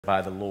by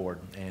the Lord,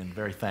 and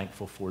very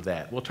thankful for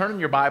that. We'll turn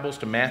in your Bibles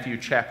to Matthew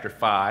chapter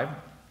 5.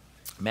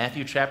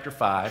 Matthew chapter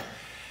 5.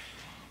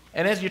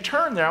 And as you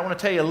turn there, I want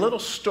to tell you a little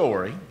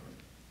story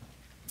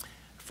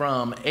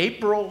from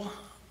April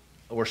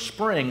or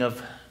spring of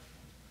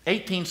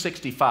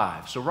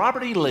 1865. So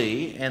Robert E.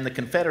 Lee and the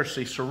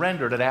Confederacy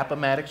surrendered at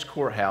Appomattox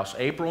Courthouse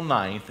April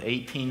 9th,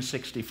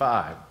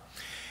 1865.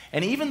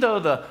 And even though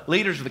the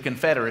leaders of the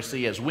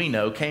Confederacy, as we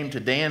know, came to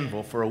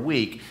Danville for a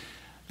week,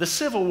 the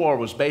Civil War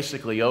was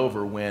basically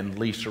over when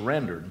Lee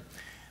surrendered,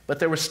 but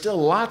there was still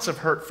lots of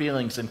hurt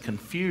feelings and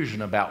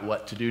confusion about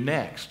what to do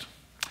next.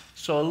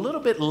 So a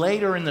little bit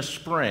later in the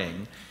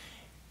spring,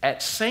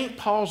 at St.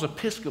 Paul's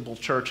Episcopal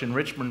Church in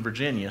Richmond,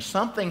 Virginia,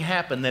 something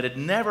happened that had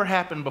never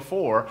happened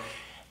before,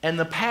 and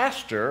the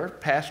pastor,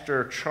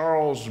 Pastor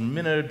Charles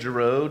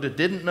Minnegerode,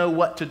 didn't know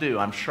what to do.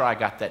 I'm sure I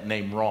got that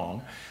name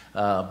wrong,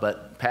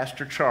 but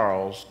Pastor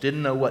Charles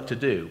didn't know what to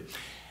do.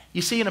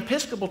 You see, in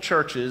Episcopal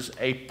churches,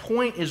 a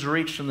point is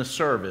reached in the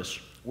service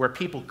where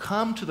people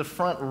come to the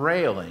front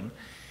railing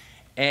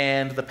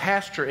and the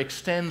pastor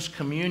extends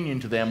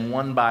communion to them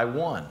one by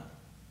one.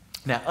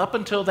 Now, up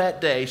until that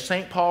day,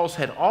 St. Paul's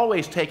had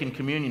always taken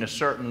communion a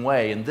certain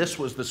way, and this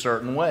was the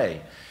certain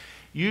way.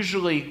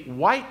 Usually,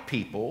 white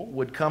people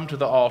would come to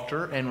the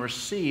altar and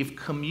receive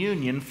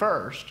communion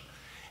first,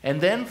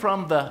 and then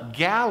from the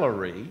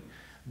gallery,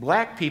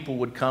 black people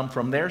would come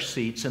from their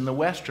seats in the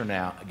western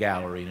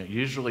gallery.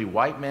 Usually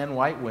white men,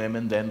 white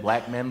women, then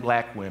black men,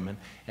 black women,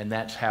 and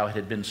that's how it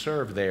had been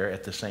served there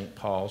at the St.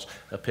 Paul's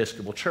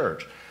Episcopal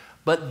Church.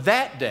 But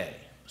that day,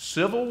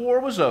 Civil War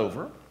was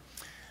over.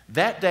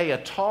 That day, a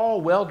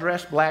tall,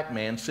 well-dressed black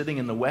man sitting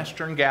in the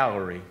western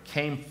gallery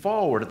came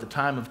forward at the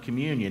time of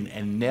communion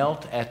and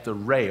knelt at the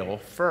rail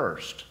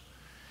first.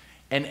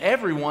 And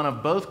everyone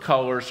of both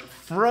colors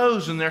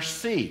froze in their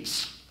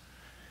seats.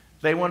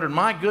 They wondered,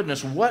 my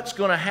goodness, what's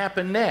going to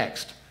happen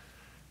next?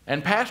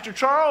 And Pastor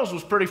Charles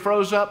was pretty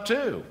froze up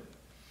too.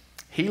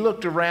 He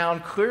looked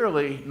around,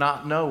 clearly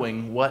not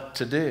knowing what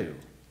to do.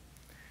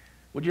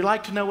 Would you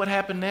like to know what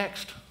happened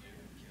next?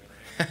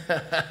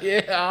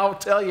 Yeah, I'll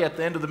tell you at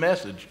the end of the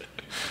message.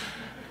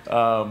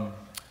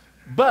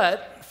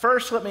 But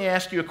first, let me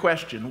ask you a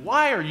question.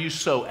 Why are you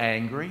so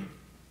angry?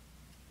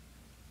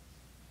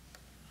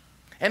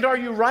 And are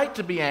you right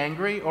to be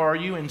angry, or are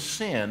you in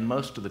sin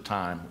most of the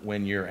time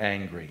when you're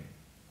angry?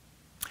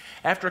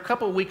 After a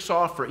couple of weeks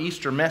off for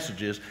Easter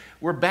messages,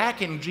 we're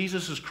back in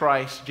Jesus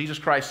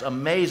Christ's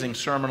amazing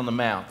Sermon on the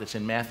Mount that's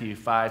in Matthew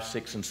 5,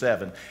 6, and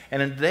 7.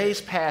 And in today's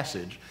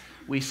passage,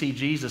 we see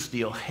Jesus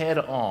deal head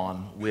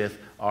on with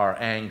our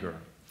anger.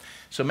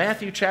 So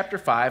Matthew chapter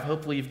 5,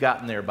 hopefully you've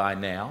gotten there by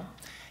now.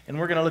 And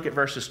we're going to look at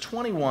verses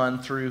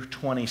 21 through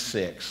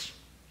 26.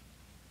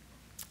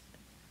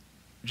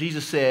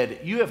 Jesus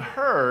said, "You have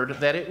heard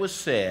that it was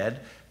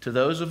said to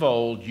those of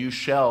old, 'You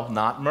shall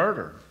not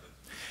murder.'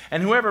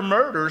 And whoever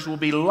murders will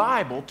be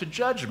liable to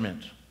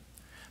judgment.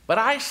 But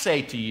I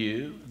say to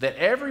you that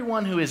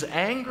everyone who is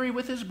angry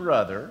with his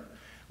brother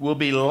will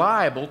be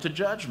liable to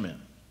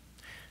judgment.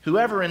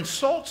 Whoever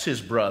insults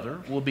his brother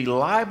will be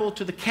liable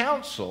to the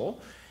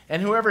council,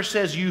 and whoever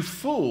says, 'You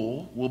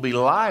fool,' will be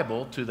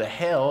liable to the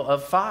hell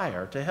of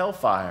fire, to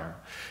hellfire.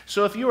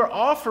 So if you are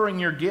offering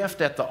your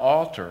gift at the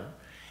altar,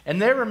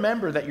 and there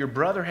remember that your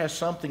brother has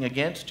something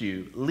against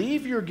you,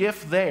 leave your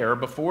gift there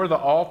before the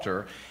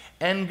altar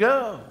and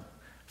go.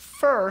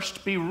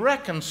 First be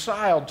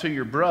reconciled to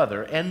your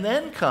brother, and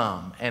then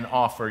come and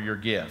offer your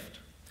gift.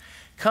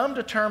 Come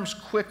to terms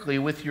quickly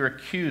with your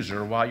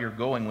accuser while you're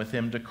going with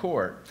him to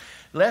court,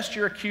 lest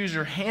your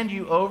accuser hand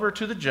you over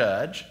to the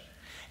judge,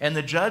 and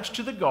the judge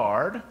to the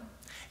guard,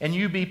 and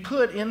you be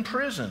put in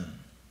prison.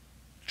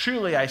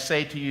 Truly I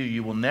say to you,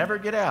 you will never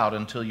get out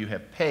until you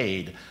have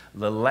paid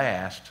the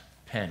last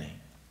penny."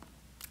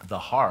 The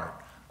heart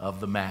of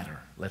the matter.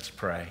 Let's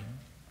pray.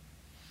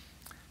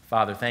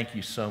 Father, thank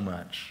you so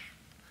much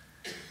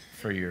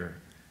for your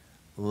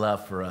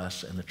love for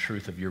us and the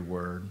truth of your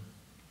word.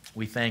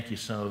 We thank you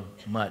so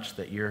much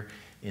that you're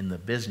in the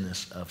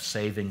business of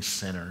saving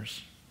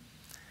sinners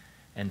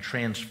and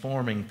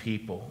transforming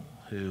people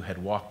who had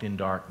walked in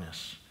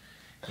darkness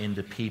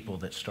into people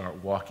that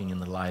start walking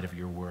in the light of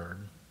your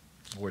word.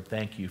 Lord,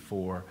 thank you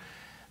for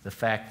the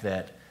fact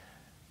that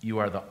you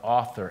are the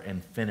author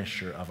and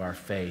finisher of our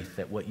faith,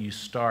 that what you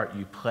start,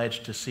 you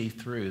pledge to see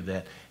through,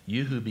 that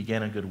you who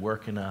began a good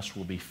work in us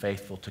will be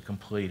faithful to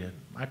complete it.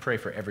 I pray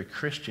for every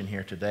Christian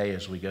here today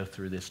as we go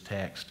through this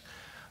text.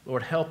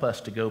 Lord, help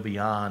us to go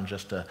beyond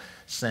just a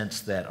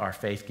sense that our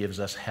faith gives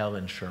us hell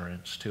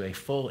insurance to a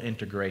full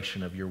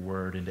integration of your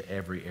word into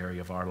every area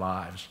of our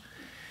lives.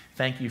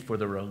 Thank you for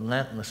the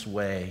relentless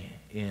way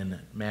in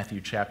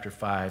Matthew chapter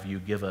 5 you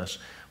give us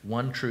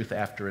one truth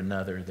after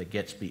another that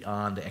gets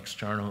beyond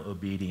external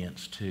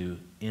obedience to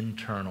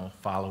internal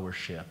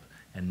followership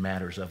and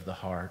matters of the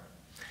heart.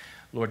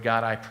 Lord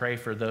God, I pray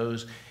for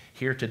those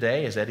here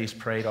today, as Eddie's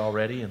prayed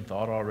already and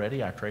thought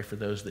already. I pray for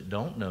those that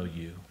don't know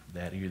you,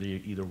 that are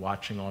either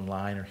watching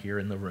online or here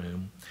in the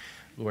room.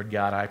 Lord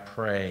God, I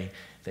pray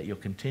that you'll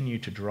continue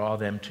to draw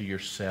them to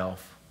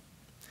yourself,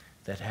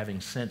 that having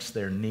sensed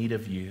their need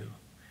of you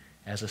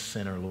as a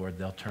sinner, Lord,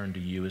 they'll turn to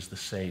you as the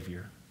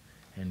Savior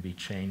and be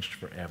changed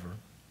forever.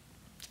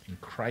 In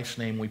Christ's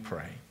name we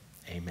pray.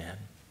 Amen.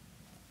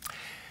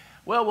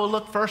 Well, we'll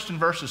look first in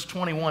verses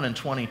 21 and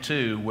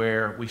 22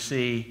 where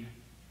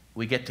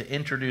we get to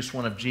introduce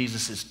one of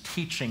Jesus'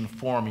 teaching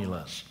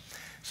formulas.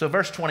 So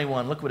verse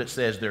 21, look what it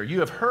says there. You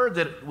have heard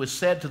that it was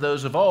said to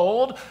those of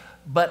old,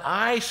 but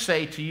I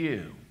say to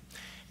you.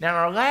 Now, in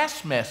our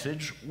last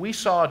message, we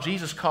saw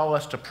Jesus call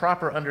us to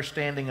proper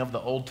understanding of the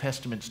Old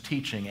Testament's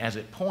teaching as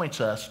it points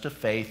us to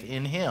faith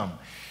in Him.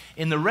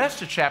 In the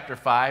rest of chapter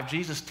 5,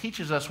 Jesus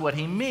teaches us what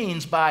He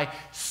means by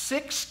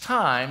 6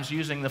 times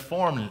using the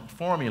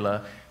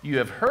formula, you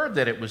have heard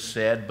that it was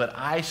said, but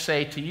I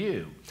say to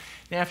you.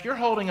 Now, if you're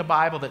holding a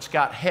Bible that's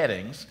got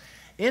headings,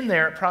 in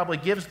there it probably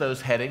gives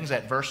those headings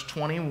at verse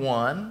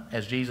 21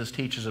 as Jesus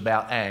teaches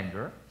about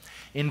anger,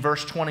 in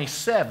verse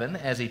 27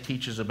 as He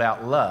teaches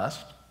about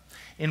lust,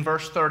 in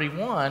verse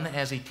 31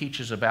 as He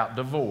teaches about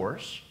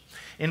divorce,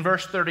 in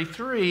verse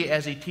 33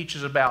 as He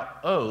teaches about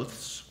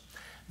oaths,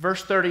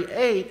 verse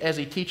 38 as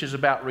He teaches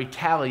about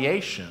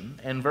retaliation,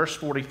 and verse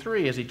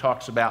 43 as He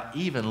talks about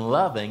even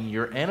loving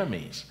your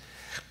enemies.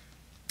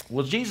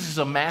 Well, Jesus is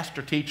a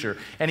master teacher,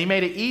 and He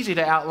made it easy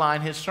to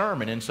outline His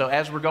sermon. And so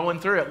as we're going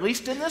through, at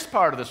least in this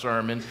part of the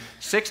sermon,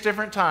 6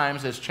 different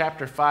times as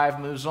chapter 5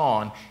 moves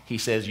on, He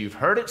says, you've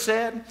heard it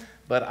said,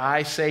 but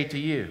I say to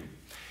you.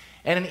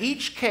 And in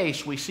each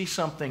case, we see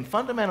something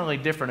fundamentally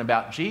different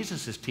about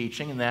Jesus'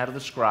 teaching and that of the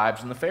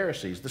Scribes and the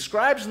Pharisees. The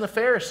Scribes and the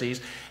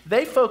Pharisees,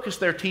 they focus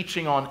their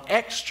teaching on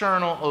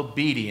external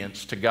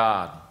obedience to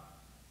God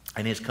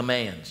and His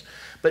commands.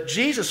 But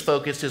Jesus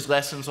focused His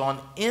lessons on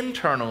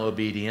internal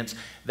obedience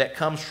that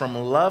comes from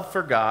love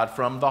for God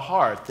from the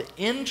heart. The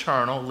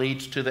internal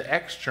leads to the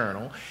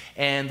external,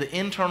 and the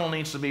internal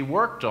needs to be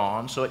worked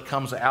on so it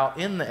comes out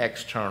in the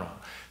external.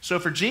 So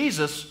for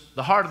Jesus,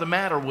 the heart of the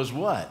matter was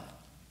what?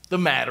 The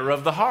matter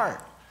of the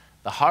heart.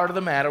 The heart of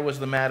the matter was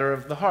the matter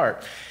of the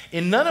heart.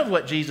 In none of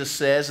what Jesus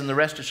says in the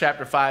rest of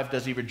chapter 5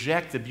 does He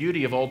reject the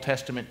beauty of Old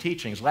Testament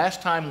teachings.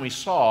 Last time we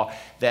saw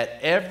that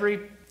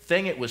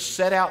everything it was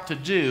set out to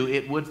do,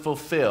 it would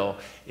fulfill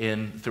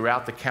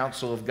throughout the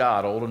counsel of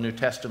God, Old and New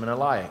Testament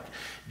alike.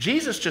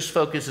 Jesus just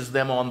focuses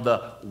them on the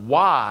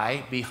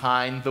why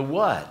behind the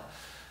what.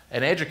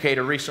 An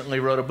educator recently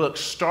wrote a book,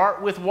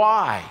 Start with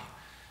Why.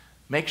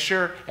 Make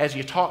sure as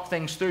you talk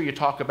things through, you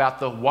talk about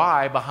the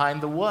why behind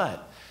the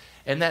what.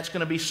 And that's going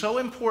to be so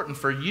important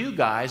for you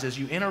guys as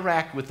you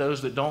interact with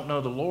those that don't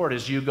know the Lord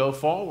as you go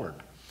forward.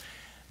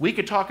 We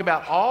could talk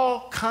about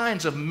all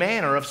kinds of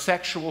manner of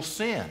sexual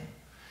sin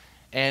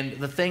and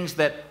the things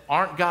that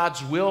aren't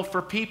God's will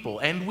for people,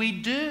 and we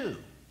do.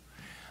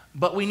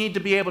 But we need to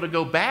be able to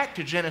go back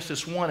to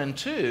Genesis 1 and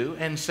 2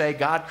 and say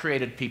God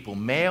created people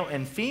male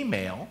and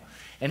female,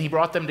 and He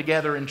brought them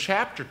together in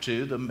chapter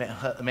 2, the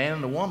man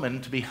and the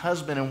woman, to be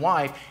husband and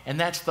wife, and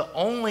that's the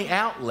only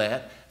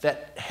outlet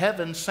that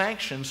heaven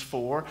sanctions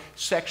for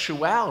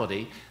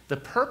sexuality. The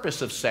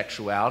purpose of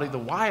sexuality, the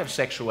why of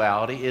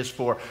sexuality, is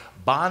for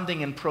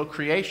bonding and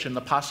procreation,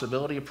 the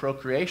possibility of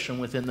procreation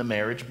within the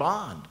marriage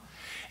bond.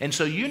 And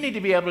so you need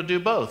to be able to do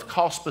both.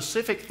 Call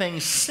specific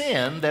things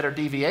sin that are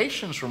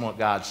deviations from what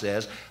God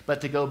says,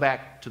 but to go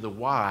back to the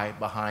why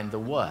behind the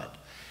what.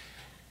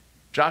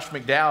 Josh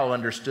McDowell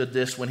understood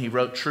this when he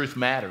wrote Truth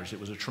Matters. It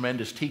was a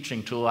tremendous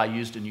teaching tool I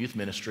used in youth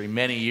ministry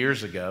many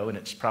years ago, and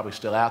it's probably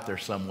still out there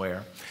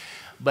somewhere.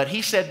 But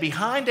he said,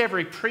 behind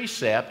every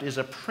precept is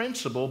a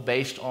principle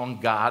based on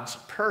God's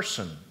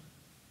person.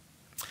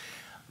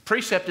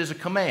 Precept is a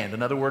command,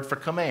 another word for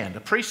command.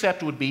 A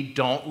precept would be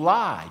don't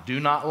lie, do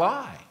not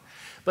lie.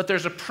 But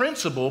there's a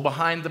principle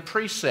behind the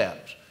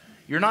precept.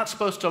 You're not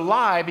supposed to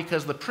lie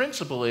because the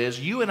principle is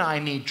you and I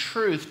need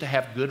truth to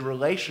have good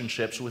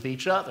relationships with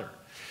each other.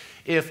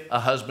 If a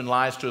husband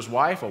lies to his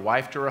wife, a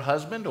wife to her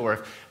husband, or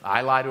if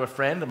I lie to a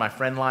friend and my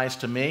friend lies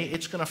to me,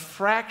 it's going to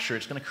fracture.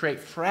 It's going to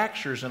create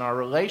fractures in our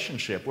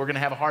relationship. We're going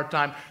to have a hard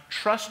time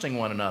trusting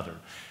one another.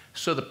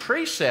 So the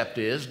precept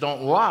is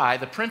don't lie.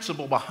 The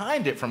principle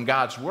behind it from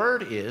God's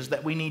Word is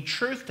that we need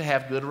truth to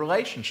have good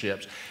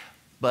relationships.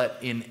 But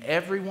in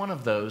every one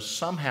of those,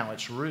 somehow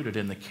it's rooted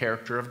in the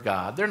character of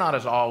God. They're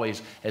not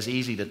always as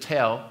easy to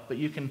tell, but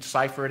you can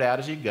cipher it out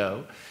as you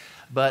go.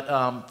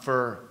 But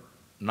for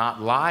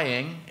not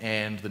lying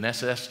and the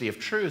necessity of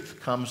truth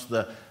comes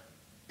the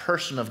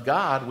person of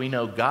God. We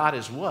know God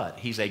is what?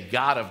 He's a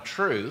God of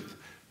truth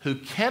who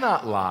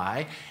cannot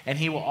lie, and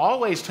He will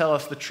always tell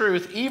us the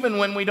truth even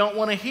when we don't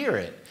want to hear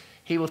it.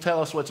 He will tell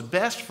us what's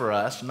best for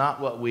us, not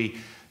what we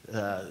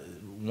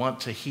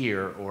want to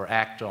hear or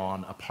act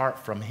on apart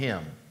from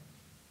Him.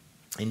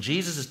 In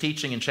Jesus'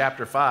 teaching in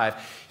chapter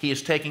 5, He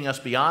is taking us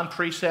beyond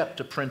precept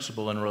to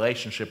principle in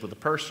relationship with a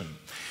person.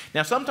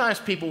 Now, sometimes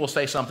people will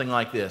say something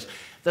like this: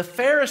 the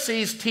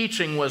Pharisees'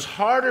 teaching was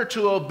harder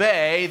to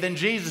obey than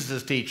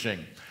Jesus'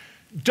 teaching.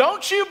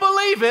 Don't you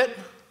believe it?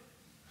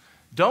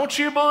 Don't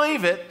you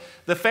believe it?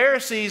 The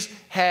Pharisees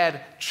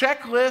had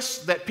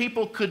checklists that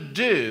people could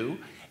do,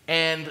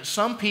 And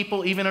some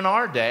people, even in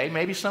our day,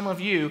 maybe some of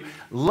you,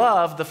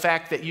 love the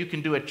fact that you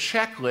can do a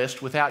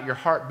checklist without your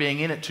heart being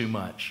in it too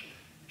much.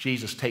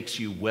 Jesus takes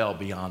you well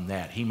beyond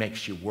that. He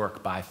makes you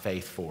work by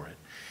faith for it.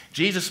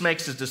 Jesus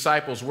makes his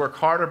disciples work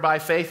harder by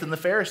faith than the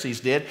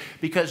Pharisees did,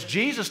 because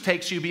Jesus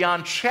takes you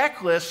beyond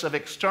checklists of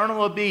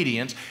external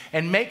obedience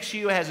and makes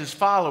you, as his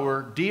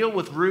follower, deal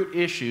with root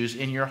issues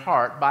in your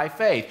heart by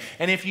faith.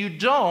 And if you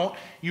don't,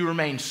 you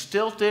remain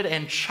stilted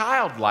and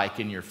childlike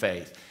in your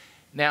faith.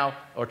 Now,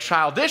 or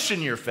childish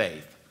in your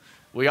faith.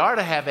 We are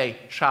to have a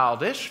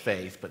childish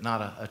faith, but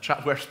not a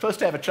child. We're supposed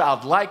to have a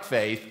childlike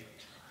faith,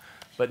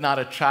 but not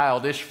a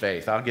childish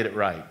faith. I'll get it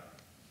right.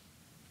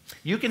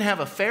 You can have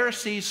a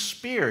Pharisee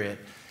spirit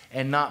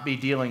and not be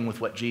dealing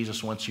with what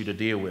Jesus wants you to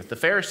deal with. The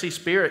Pharisee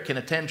spirit can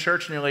attend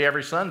church nearly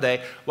every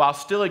Sunday while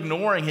still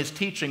ignoring his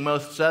teaching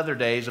most other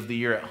days of the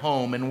year at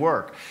home and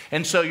work.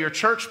 And so your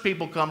church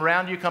people come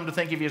around you, come to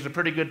think of you as a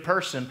pretty good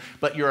person,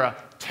 but you're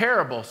a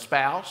terrible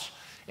spouse,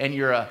 and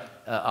you're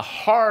a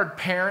hard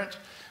parent,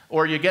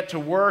 or you get to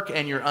work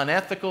and you're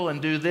unethical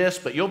and do this,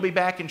 but you'll be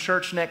back in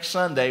church next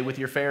Sunday with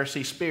your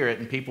Pharisee spirit,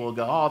 and people will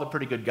go, oh, they're a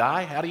pretty good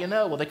guy. How do you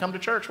know? Well, they come to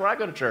church where I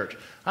go to church.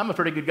 I'm a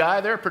pretty good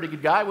guy. They're a pretty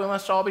good guy. We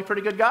must all be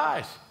pretty good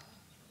guys.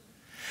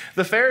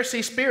 The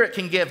Pharisee spirit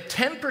can give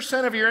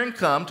 10% of your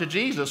income to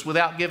Jesus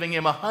without giving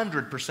him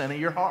 100% of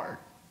your heart.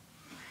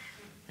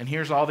 And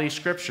here's all these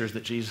scriptures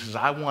that Jesus says,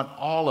 I want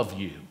all of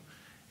you.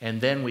 And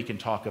then we can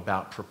talk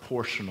about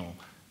proportional,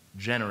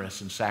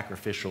 generous, and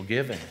sacrificial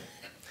giving.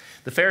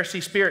 The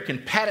Pharisee spirit can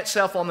pat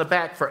itself on the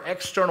back for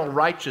external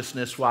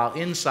righteousness while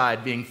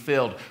inside being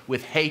filled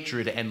with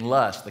hatred and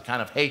lust, the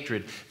kind of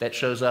hatred that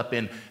shows up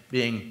in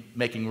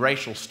making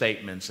racial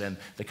statements, and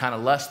the kind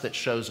of lust that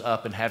shows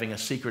up in having a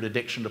secret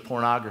addiction to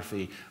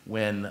pornography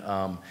when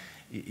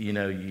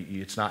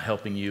it's not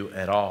helping you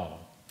at all.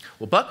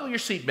 Well, buckle your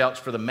seatbelts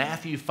for the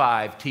Matthew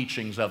 5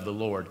 teachings of the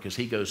Lord, because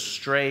he goes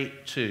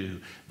straight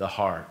to the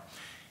heart.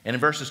 And in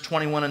verses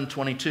 21 and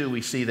 22,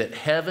 we see that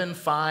heaven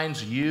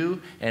finds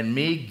you and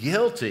me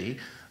guilty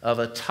of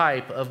a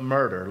type of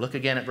murder. Look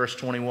again at verse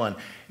 21.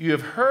 You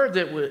have heard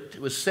that it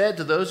was said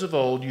to those of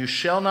old, you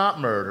shall not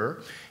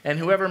murder, and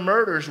whoever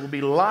murders will be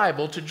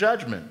liable to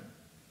judgment.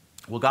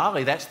 Well,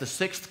 golly, that's the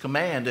sixth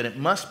command, and it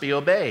must be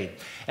obeyed.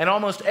 And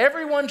almost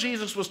everyone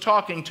Jesus was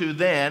talking to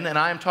then, and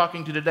I am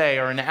talking to today,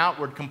 are in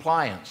outward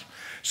compliance.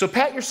 So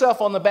pat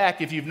yourself on the back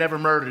if you've never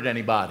murdered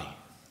anybody.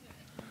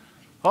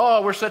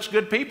 Oh, we're such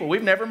good people.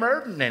 We've never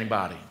murdered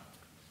anybody.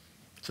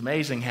 It's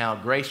amazing how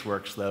grace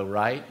works, though,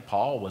 right?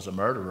 Paul was a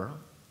murderer.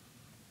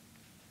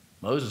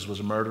 Moses was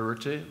a murderer,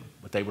 too.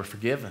 But they were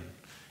forgiven,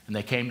 and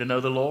they came to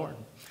know the Lord.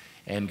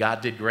 And God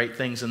did great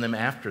things in them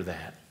after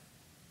that.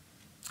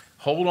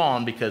 Hold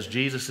on, because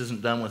Jesus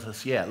isn't done with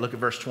us yet. Look at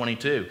verse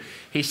 22.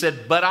 He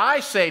said, but I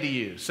say to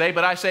you. Say,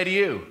 but I say to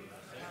you.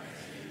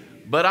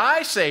 But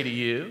I say to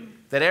you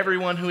that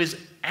everyone who is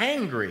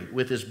angry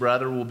with his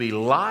brother will be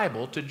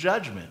liable to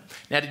judgment.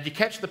 Now, did you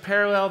catch the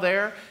parallel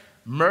there?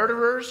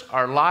 Murderers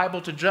are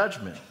liable to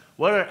judgment.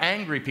 What are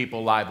angry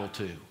people liable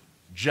to?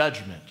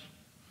 Judgment.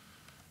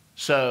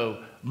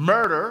 So,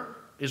 murder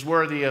is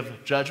worthy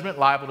of judgment,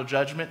 liable to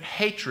judgment.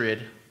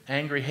 Hatred,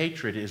 angry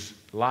hatred, is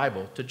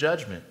liable to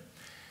judgment.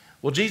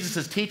 Well,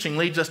 Jesus' teaching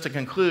leads us to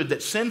conclude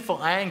that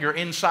sinful anger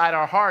inside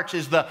our hearts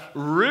is the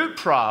root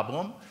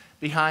problem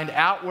behind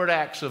outward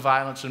acts of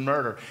violence and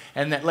murder,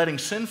 and that letting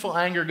sinful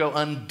anger go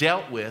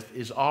undealt with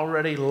is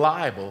already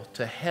liable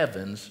to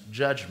heaven's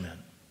judgment.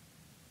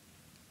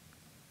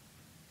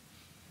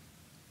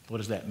 What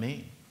does that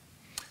mean?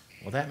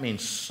 Well, that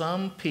means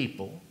some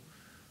people,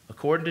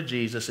 according to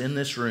Jesus, in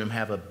this room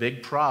have a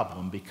big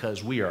problem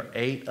because we are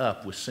ate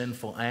up with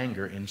sinful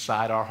anger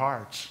inside our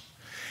hearts.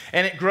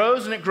 And it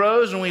grows,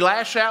 and we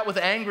lash out with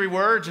angry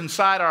words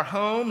inside our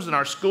homes and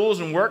our schools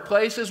and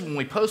workplaces, when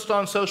we post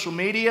on social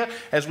media,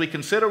 as we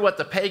consider what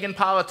the pagan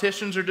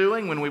politicians are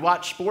doing, when we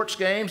watch sports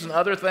games and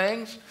other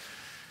things.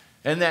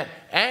 And that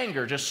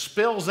anger just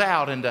spills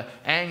out into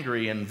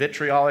angry and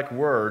vitriolic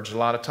words a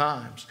lot of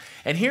times.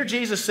 And here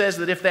Jesus says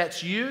that if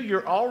that's you,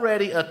 you're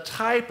already a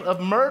type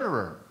of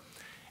murderer.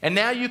 And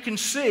now you can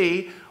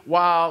see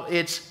why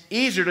it's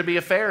easier to be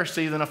a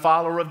Pharisee than a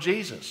follower of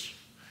Jesus.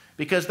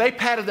 Because they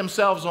patted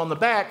themselves on the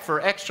back for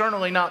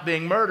externally not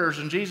being murderers,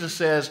 and Jesus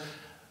says,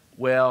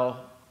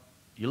 well,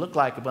 you look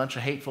like a bunch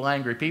of hateful,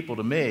 angry people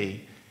to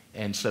me,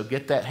 and so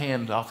get that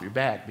hand off your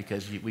back,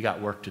 because we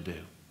got work to do.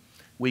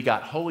 We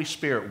got Holy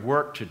Spirit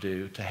work to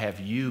do to have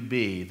you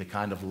be the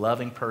kind of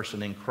loving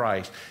person in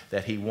Christ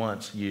that he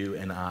wants you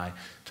and I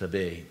to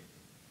be.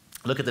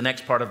 Look at the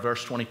next part of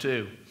verse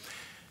 22.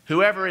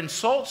 Whoever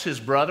insults his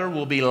brother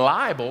will be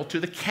liable to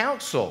the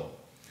council.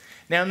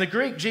 Now, in the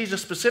Greek,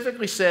 Jesus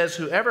specifically says,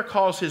 whoever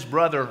calls his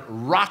brother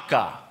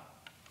Raka,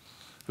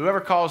 whoever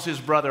calls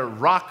his brother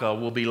Raka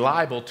will be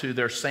liable to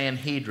their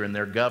Sanhedrin,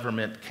 their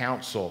government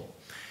council.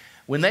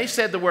 When they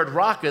said the word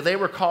Raka, they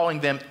were calling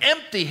them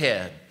empty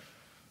head,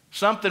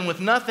 something with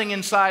nothing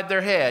inside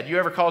their head. You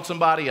ever called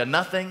somebody a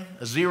nothing,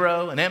 a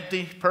zero, an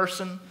empty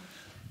person?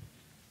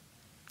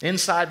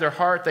 Inside their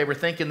heart, they were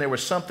thinking there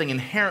was something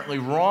inherently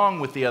wrong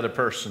with the other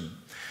person,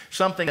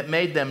 something that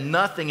made them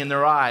nothing in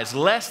their eyes,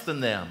 less than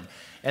them.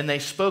 And they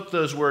spoke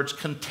those words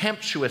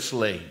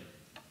contemptuously.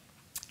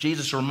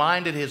 Jesus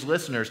reminded his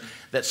listeners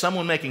that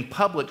someone making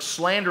public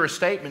slanderous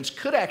statements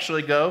could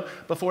actually go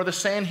before the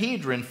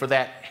Sanhedrin for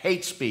that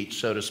hate speech,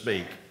 so to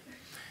speak.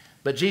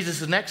 But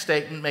Jesus' next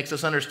statement makes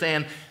us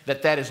understand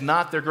that that is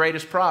not their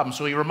greatest problem.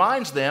 So he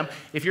reminds them,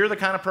 if you're the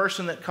kind of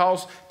person that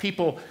calls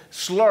people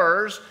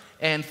slurs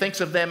and thinks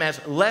of them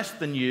as less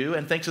than you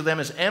and thinks of them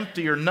as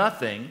empty or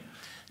nothing,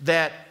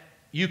 that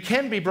you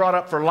can be brought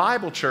up for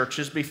libel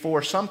churches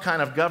before some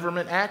kind of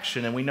government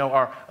action. And we know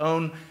our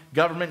own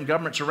government and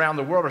governments around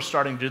the world are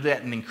starting to do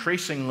that in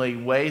increasingly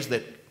ways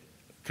that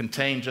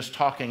contain just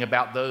talking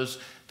about those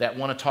that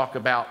want to talk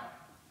about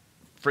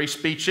free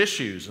speech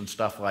issues and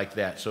stuff like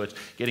that. So it's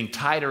getting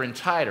tighter and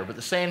tighter. But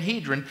the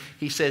Sanhedrin,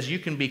 he says, you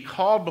can be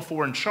called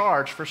before and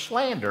charged for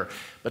slander.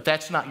 But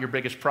that's not your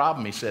biggest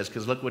problem, he says,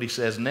 because look what he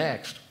says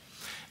next.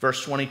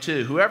 Verse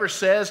 22, whoever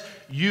says,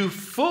 you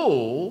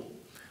fool,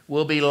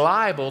 will be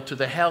liable to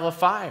the hell of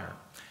fire.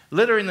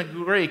 Literally in the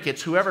Greek,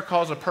 it's whoever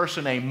calls a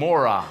person a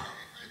mora.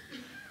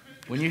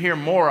 When you hear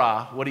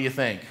mora, what do you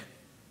think?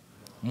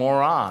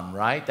 Moron,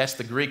 right? That's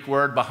the Greek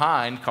word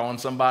behind calling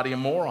somebody a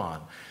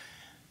moron.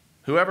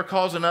 Whoever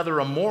calls another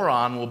a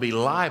moron will be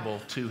liable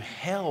to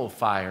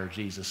hellfire,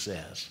 Jesus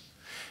says.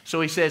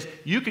 So he says,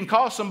 you can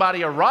call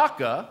somebody a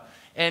raka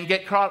and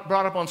get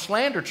brought up on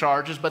slander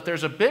charges, but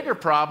there's a bigger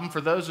problem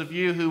for those of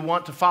you who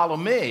want to follow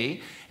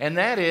me, and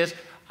that is,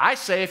 I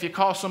say if you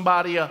call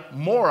somebody a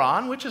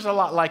moron, which is a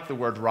lot like the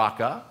word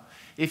raka,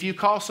 if you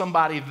call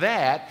somebody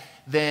that,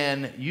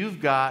 then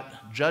you've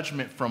got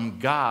judgment from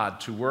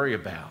God to worry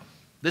about.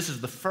 This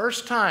is the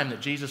first time that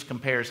Jesus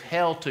compares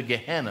hell to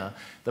Gehenna,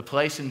 the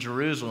place in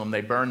Jerusalem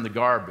they burned the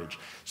garbage.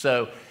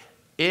 So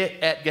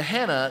at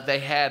Gehenna, they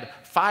had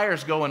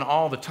fires going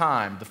all the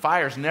time. The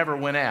fires never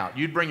went out.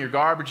 You'd bring your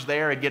garbage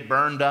there, it'd get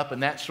burned up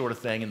and that sort of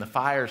thing. And the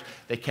fires,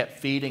 they kept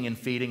feeding and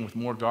feeding with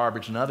more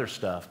garbage and other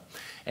stuff.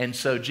 And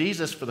so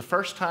Jesus, for the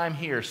first time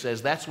here,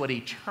 says that's what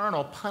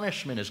eternal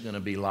punishment is going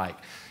to be like.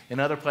 In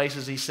other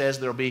places, he says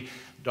there'll be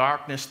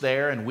darkness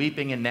there and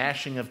weeping and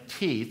gnashing of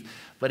teeth.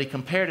 But he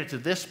compared it to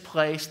this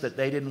place that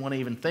they didn't want to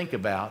even think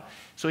about.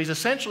 So he's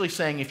essentially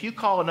saying if you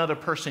call another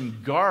person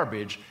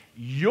garbage,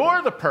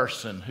 you're the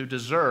person who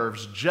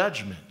deserves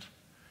judgment.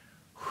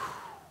 Whew,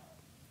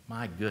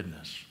 my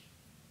goodness.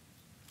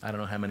 I don't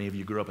know how many of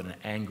you grew up in an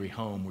angry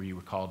home where you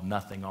were called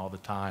nothing all the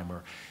time,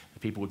 or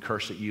people would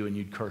curse at you and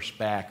you'd curse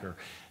back, or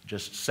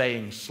just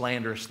saying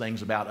slanderous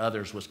things about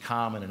others was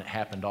common and it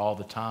happened all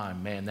the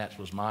time. Man, that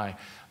was my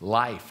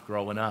life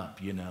growing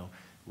up, you know.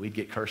 We'd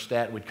get cursed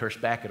at, we'd curse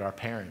back at our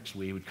parents.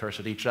 We would curse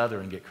at each other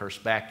and get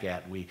cursed back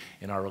at.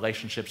 In our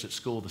relationships at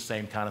school, the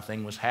same kind of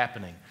thing was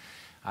happening.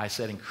 I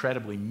said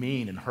incredibly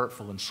mean and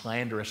hurtful and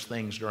slanderous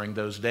things during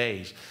those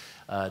days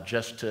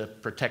just to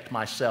protect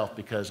myself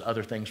because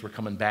other things were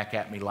coming back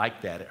at me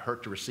like that. It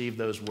hurt to receive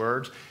those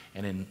words,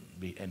 and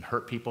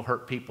hurt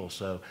people.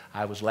 So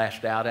I was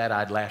lashed out at,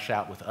 I'd lash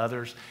out with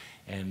others.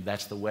 And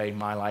that's the way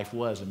my life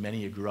was. And many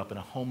of you grew up in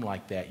a home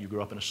like that. You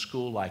grew up in a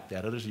school like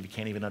that. Others of you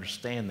can't even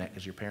understand that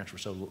because your parents were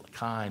so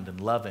kind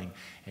and loving,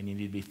 and you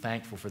need to be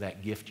thankful for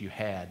that gift you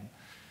had.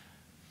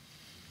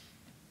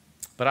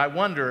 But I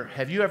wonder,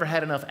 have you ever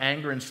had enough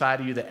anger inside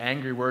of you that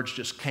angry words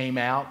just came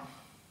out?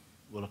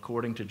 Well,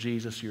 according to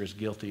Jesus, you're as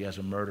guilty as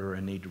a murderer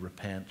and need to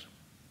repent.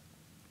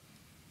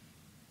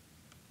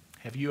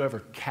 Have you ever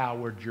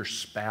cowered your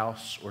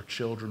spouse or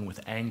children with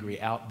angry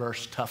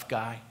outbursts? Tough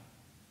guy.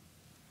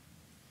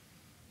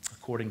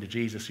 According to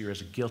Jesus, you're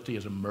as guilty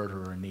as a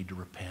murderer and need to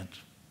repent.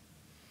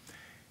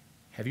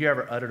 Have you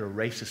ever uttered a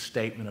racist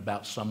statement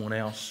about someone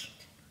else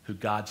who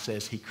God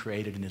says he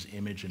created in his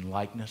image and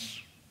likeness?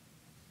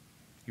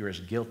 You're as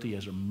guilty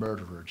as a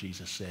murderer,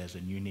 Jesus says,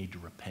 and you need to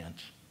repent.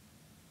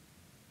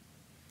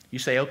 You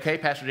say, okay,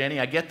 Pastor Danny,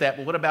 I get that,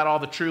 but what about all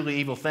the truly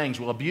evil things?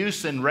 Well,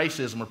 abuse and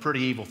racism are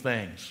pretty evil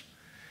things.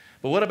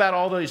 But what about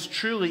all those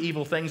truly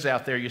evil things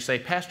out there? You say,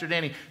 Pastor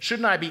Danny,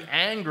 shouldn't I be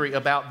angry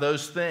about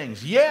those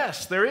things?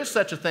 Yes, there is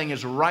such a thing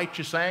as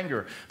righteous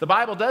anger. The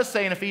Bible does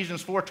say in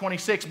Ephesians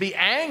 4:26, be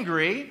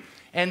angry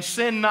and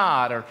sin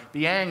not, or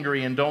be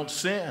angry and don't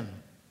sin.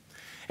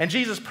 And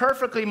Jesus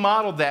perfectly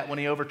modeled that when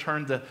he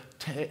overturned the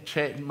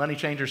money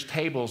changers'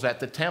 tables at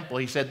the temple.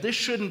 He said, this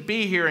shouldn't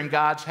be here in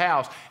God's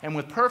house. And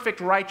with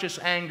perfect righteous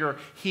anger,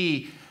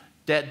 he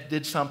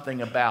did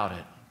something about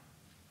it.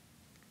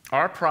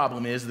 Our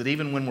problem is that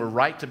even when we're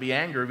right to be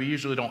angry, we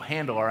usually don't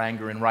handle our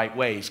anger in right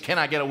ways. Can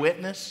I get a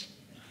witness?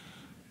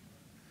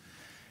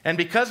 And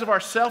because of our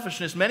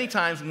selfishness, many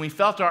times when we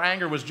felt our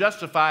anger was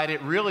justified,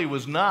 it really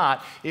was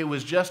not. It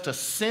was just a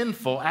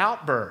sinful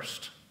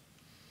outburst.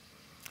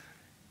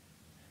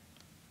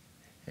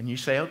 And you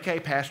say, okay,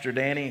 Pastor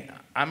Danny,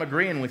 I'm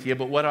agreeing with you,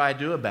 but what do I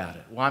do about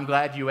it? Well, I'm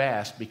glad you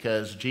asked,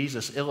 because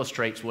Jesus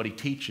illustrates what he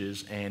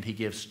teaches, and he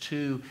gives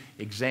two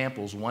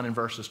examples, one in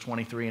verses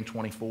 23 and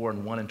 24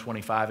 and one in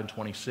 25 and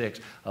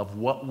 26, of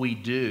what we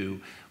do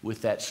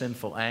with that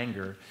sinful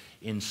anger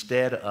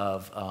instead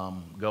of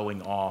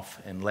going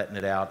off and letting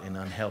it out in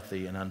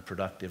unhealthy and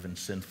unproductive and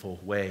sinful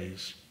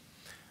ways.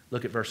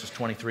 Look at verses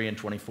 23 and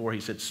 24.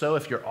 He said, so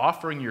if you're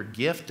offering your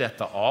gift at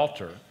the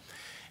altar,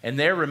 and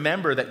there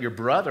remember that your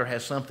brother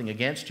has something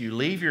against you,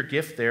 leave your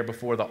gift there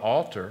before the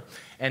altar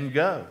and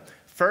go.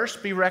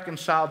 First be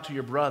reconciled to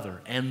your brother,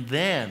 and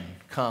then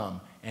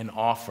come and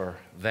offer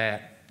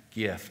that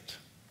gift,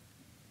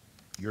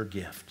 your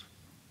gift.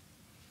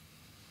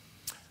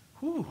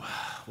 Whew,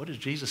 what is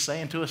Jesus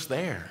saying to us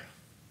there?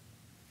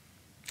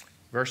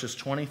 Verses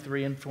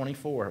 23 and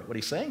 24, what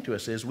he's saying to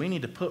us is we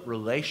need to put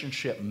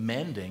relationship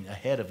mending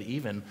ahead of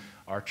even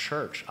our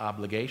church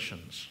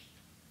obligations.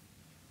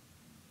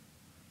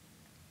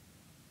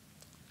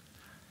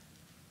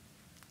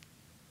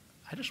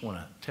 I just want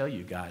to tell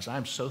you guys,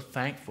 I'm so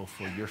thankful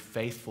for your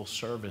faithful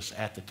service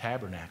at the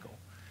tabernacle.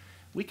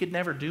 We could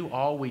never do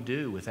all we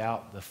do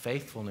without the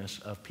faithfulness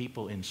of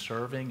people in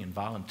serving and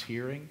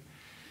volunteering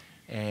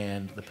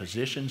and the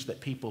positions that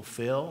people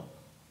fill.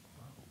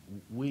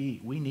 We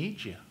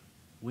need you.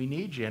 We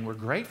need you, and we're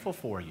grateful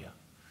for you.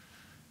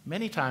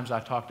 Many times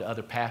I talk to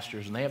other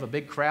pastors, and they have a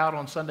big crowd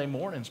on Sunday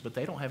mornings, but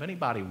they don't have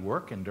anybody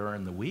working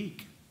during the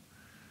week,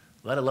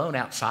 let alone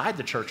outside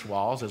the church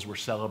walls as we're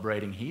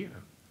celebrating here.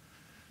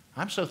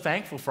 I'm so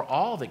thankful for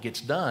all that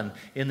gets done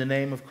in the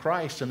name of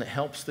Christ and that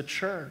helps the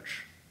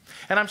church.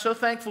 And I'm so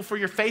thankful for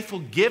your faithful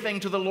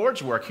giving to the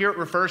Lord's work. Here it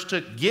refers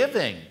to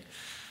giving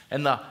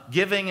and the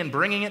giving and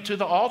bringing it to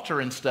the altar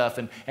and stuff.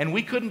 And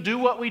we couldn't do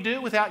what we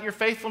do without your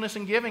faithfulness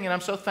in giving, and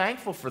I'm so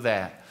thankful for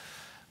that.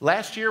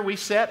 Last year we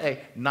set a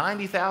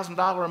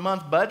 $90,000 a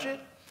month budget,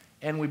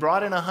 and we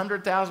brought in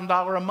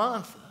 $100,000 a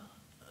month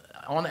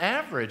on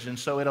average, and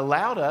so it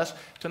allowed us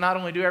to not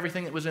only do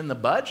everything that was in the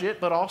budget,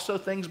 but also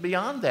things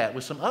beyond that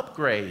with some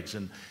upgrades,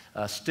 and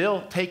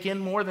still take in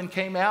more than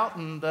came out,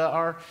 and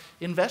our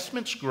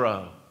investments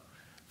grow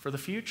for the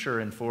future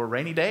and for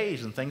rainy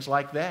days and things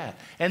like that.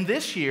 And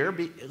this year,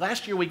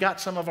 last year we got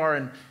some of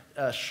our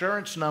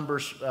insurance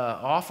numbers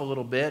off a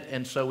little bit,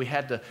 and so we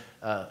had to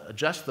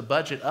adjust the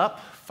budget up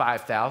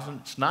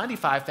 $5,000. It's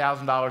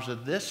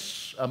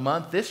 $95,000 a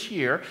month this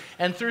year,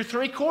 and through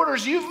 3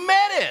 quarters you've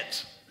met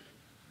it.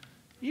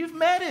 You've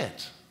met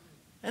it.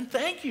 And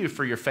thank you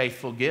for your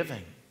faithful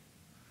giving.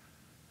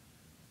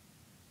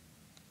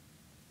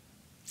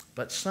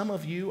 But some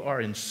of you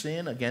are in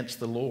sin against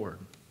the Lord.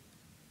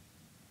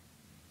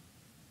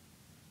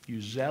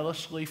 You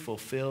zealously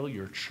fulfill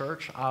your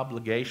church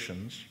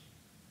obligations,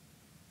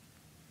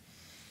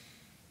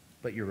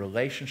 but your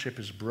relationship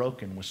is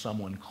broken with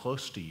someone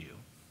close to you.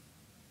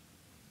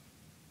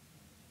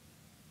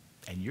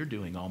 And you're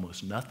doing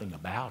almost nothing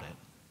about it.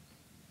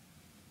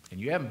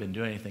 And you haven't been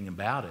doing anything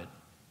about it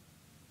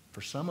for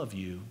some of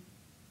you,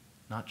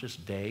 not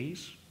just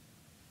days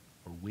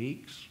or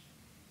weeks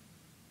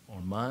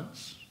or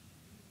months,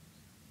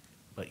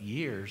 but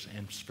years,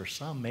 and for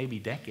some, maybe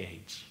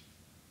decades.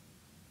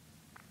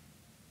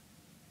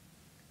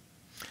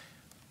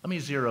 Let me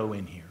zero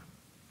in here.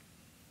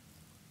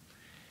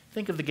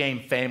 Think of the game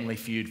Family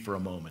Feud for a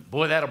moment.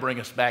 Boy, that'll bring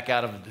us back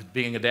out of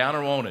being a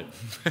downer, won't it?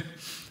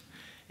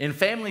 In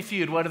Family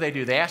Feud, what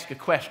do? They ask a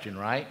question,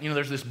 right? You know,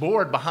 there's this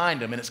board behind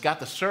them, and it's got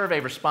the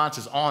survey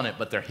responses on it,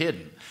 but they're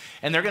hidden.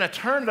 And they're going to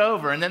turn it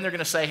over, and then they're going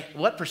to say,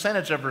 what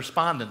percentage of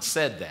respondents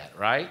said that,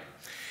 right?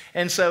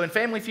 And so in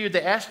Family Feud,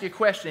 they ask you a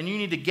question, and you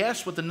need to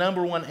guess what the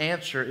number one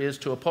answer is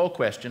to a poll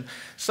question.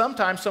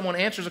 Sometimes someone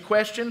answers a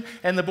question,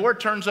 and the board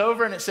turns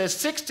over, and it says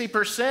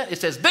 60%. It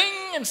says, ding,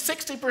 and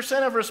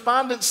 60% of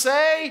respondents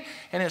say,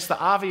 and it's the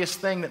obvious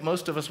thing that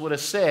most of us would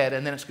have said,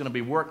 and then it's going to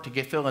be work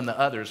to fill in the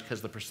others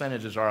because the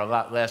percentages are a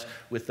lot less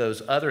with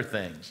those other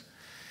things.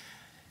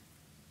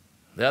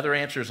 The other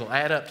answers will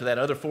add up to that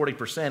other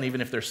 40%,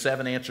 even if there's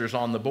 7 answers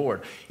on the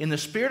board. In the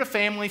spirit of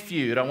Family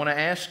Feud, I want to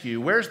ask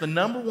you, where's the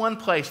number one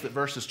place that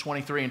verses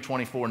 23 and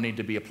 24 need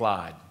to be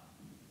applied?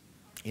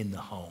 In the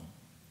home.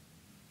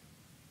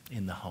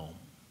 In the home.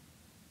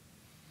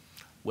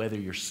 Whether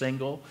you're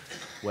single,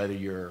 whether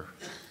you're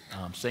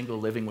single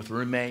living with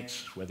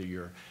roommates, whether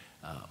you're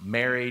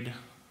married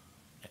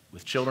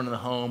with children in the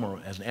home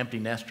or as empty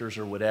nesters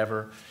or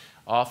whatever,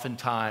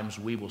 oftentimes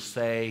we will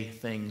say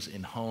things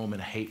in home in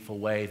a hateful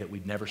way that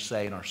we'd never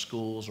say in our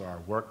schools or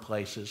our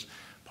workplaces.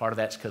 Part of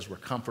that's because we're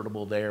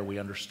comfortable there. We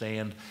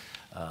understand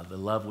the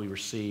love we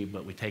receive,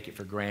 but we take it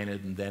for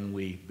granted, and then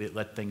we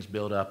let things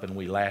build up and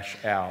we lash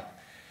out.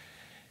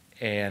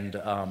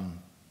 And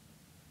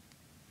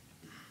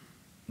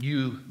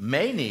you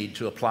may need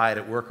to apply it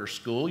at work or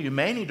school. You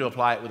may need to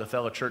apply it with a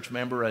fellow church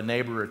member, a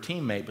neighbor, or a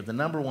teammate, but the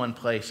number one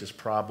place is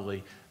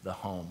probably the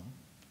home.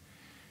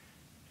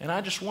 And I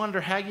just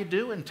wonder how you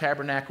do in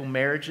tabernacle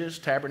marriages,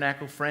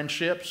 tabernacle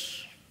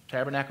friendships,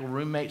 tabernacle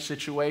roommate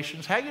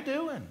situations. How you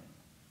doing?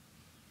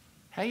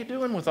 How you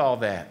doing with all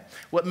that?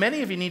 What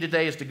many of you need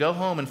today is to go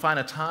home and find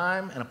a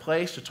time and a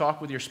place to talk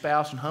with your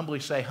spouse and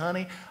humbly say,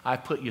 honey, I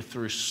put you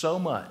through so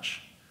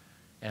much,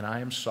 and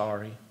I am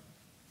sorry.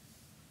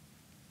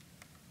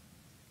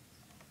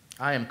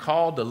 I am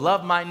called to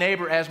love my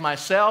neighbor as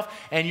myself,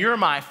 and you're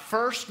my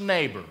first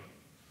neighbor.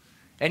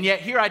 And yet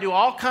here I do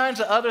all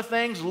kinds of other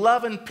things,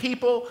 loving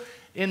people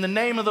in the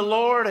name of the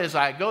Lord as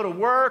I go to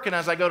work and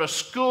as I go to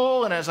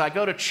school and as I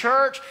go to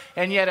church,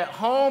 and yet at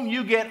home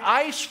you get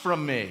ice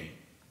from me.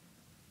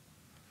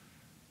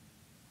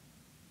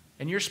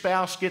 And your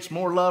spouse gets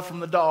more love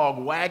from the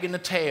dog wagging the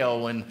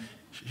tail when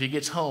she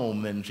gets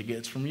home than she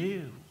gets from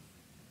you.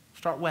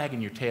 Start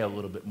wagging your tail a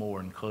little bit more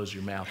and close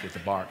your mouth with the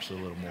barks a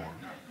little more.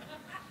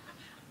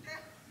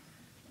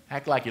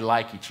 Act like you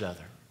like each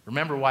other.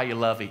 Remember why you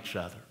love each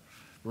other.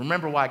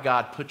 Remember why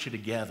God put you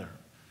together.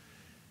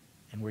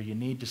 And where you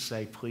need to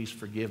say, please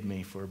forgive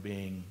me for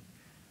being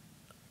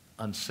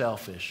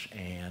unselfish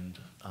and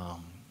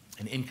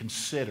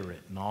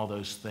inconsiderate and all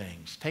those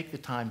things. Take the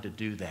time to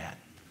do that.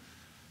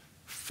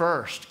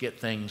 First, get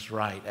things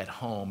right at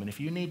home. And if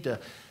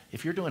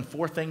you're doing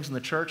 4 things in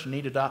the church and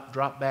need to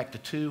drop back to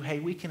 2, hey,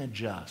 we can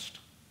adjust.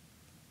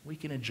 We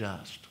can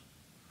adjust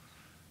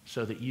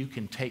so that you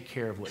can take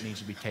care of what needs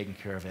to be taken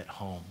care of at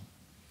home.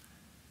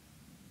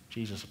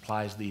 Jesus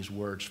applies these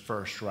words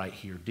first right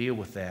here. Deal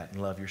with that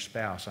and love your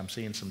spouse. I'm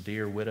seeing some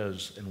dear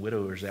widows and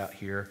widowers out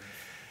here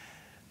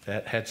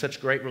that had such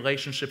great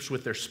relationships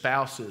with their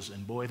spouses,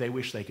 and boy, they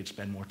wish they could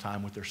spend more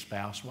time with their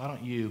spouse. Why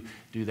don't you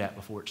do that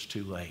before it's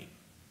too late?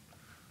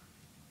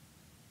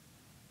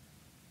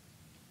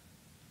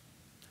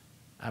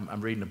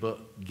 I'm reading a book,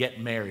 Get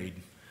Married.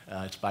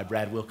 It's by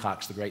Brad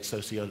Wilcox, the great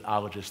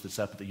sociologist that's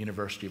up at the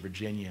University of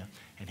Virginia.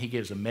 And he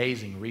gives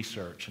amazing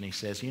research. And he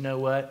says, you know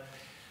what?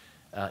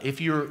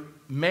 If you're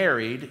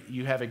married,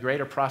 you have a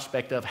greater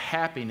prospect of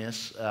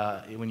happiness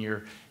when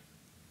you're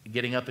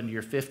getting up into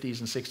your 50s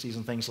and 60s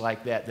and things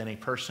like that than a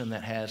person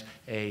that has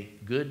a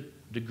good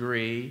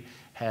degree,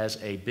 has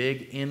a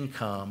big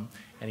income.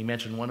 And he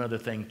mentioned one other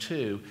thing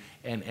too,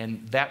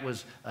 and that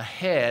was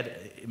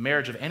ahead,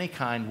 marriage of any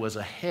kind was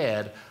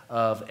ahead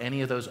of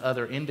any of those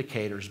other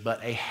indicators,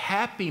 but a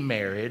happy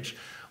marriage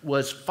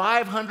was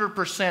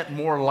 500%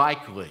 more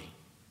likely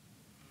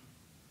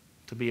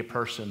to be a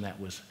person that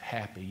was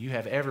happy. You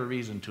have every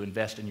reason to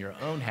invest in your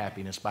own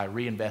happiness by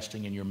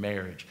reinvesting in your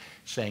marriage,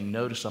 saying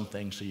no to some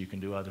things so you can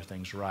do other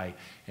things right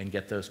and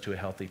get those to a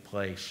healthy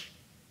place.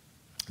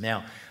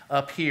 Now,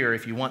 up here,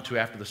 if you want to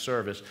after the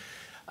service,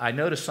 I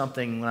noticed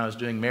something when I was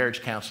doing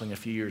marriage counseling a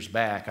few years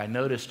back. I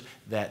noticed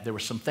that there were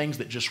some things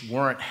that just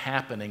weren't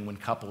happening when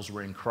couples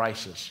were in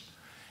crisis.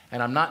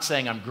 And I'm not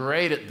saying I'm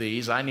great at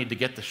these. I need to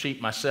get the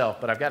sheet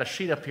myself. But I've got a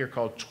sheet up here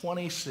called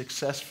 20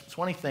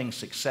 things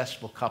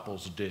successful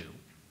couples do.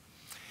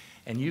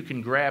 And you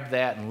can grab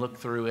that and look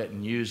through it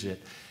and use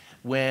it.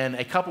 When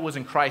a couple was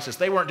in crisis,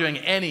 they weren't doing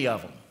any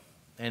of them.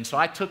 And so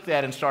I took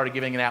that and started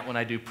giving it out when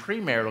I do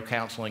premarital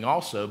counseling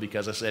also,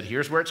 because I said,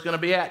 here's where it's going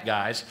to be at,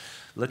 guys.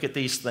 Look at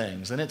these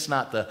things. And it's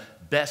not the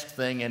best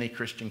thing any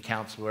Christian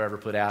counselor ever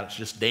put out. It's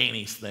just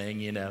Danny's thing,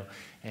 you know,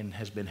 and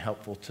has been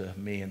helpful to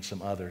me and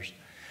some others.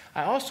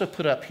 I also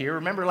put up here,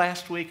 remember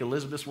last week,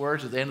 Elizabeth's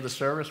words at the end of the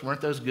service?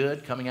 Weren't those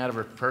good, coming out of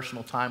her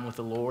personal time with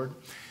the Lord?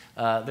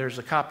 There's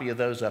a copy of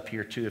those up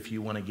here, too, if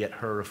you want to get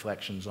her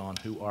reflections on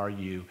who are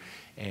you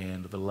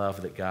and the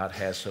love that God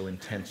has so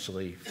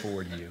intensely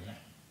for you.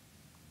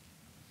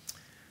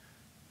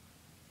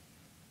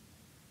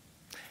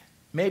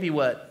 Maybe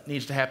what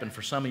needs to happen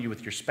for some of you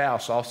with your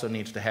spouse also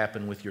needs to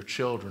happen with your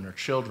children or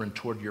children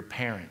toward your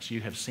parents.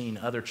 You have seen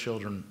other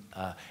children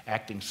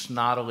acting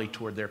snottily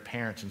toward their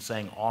parents and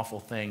saying awful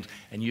things,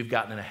 and you've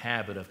gotten in a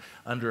habit of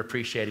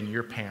underappreciating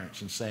your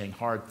parents and saying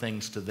hard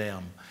things to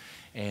them.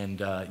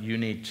 And you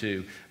need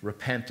to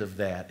repent of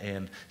that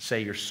and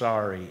say you're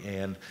sorry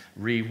and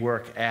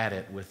rework at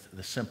it with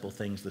the simple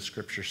things the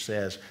Scripture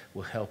says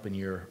will help in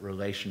your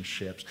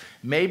relationships.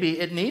 Maybe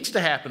it needs to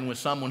happen with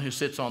someone who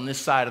sits on this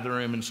side of the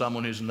room and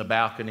someone who's in the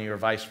balcony, or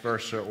vice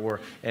versa,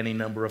 or any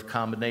number of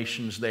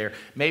combinations there.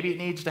 Maybe it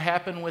needs to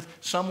happen with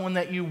someone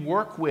that you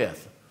work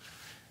with.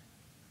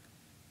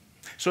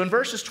 So in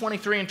verses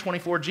 23 and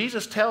 24,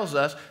 Jesus tells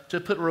us to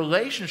put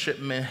relationship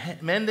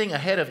mending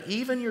ahead of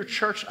even your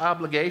church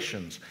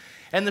obligations.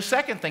 And the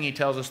second thing he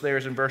tells us there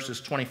is in verses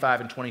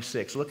 25 and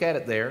 26. Look at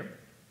it there.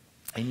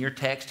 In your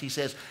text, he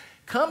says,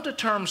 come to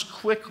terms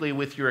quickly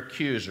with your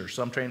accuser.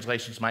 Some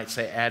translations might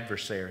say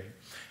adversary,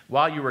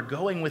 while you are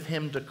going with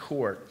him to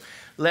court,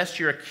 lest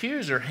your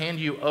accuser hand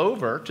you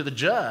over to the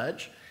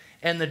judge,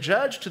 and the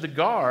judge to the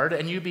guard,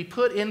 and you be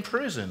put in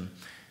prison.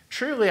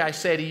 Truly, I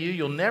say to you,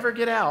 you'll never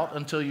get out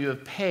until you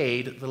have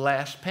paid the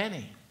last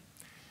penny.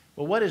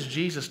 Well, what is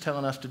Jesus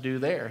telling us to do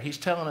there? He's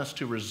telling us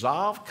to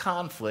resolve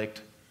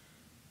conflict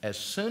as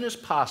soon as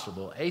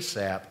possible,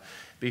 ASAP,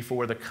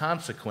 before the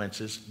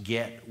consequences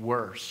get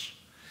worse.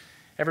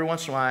 Every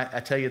once in a while,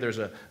 I tell you there's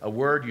a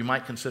word you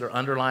might consider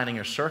underlining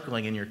or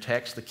circling in your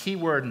text. The key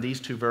word in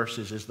these two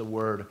verses is the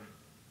word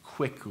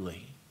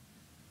quickly.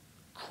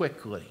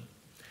 Quickly.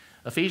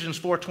 Ephesians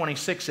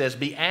 4:26 says,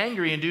 be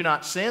angry and do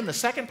not sin. The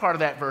second part of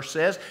that verse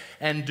says,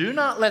 and do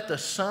not let the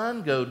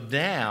sun go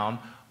down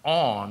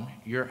on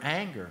your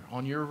anger,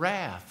 on your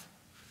wrath.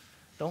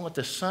 Don't let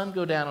the sun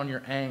go down on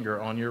your anger,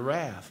 on your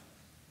wrath.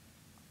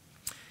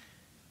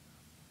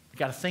 You've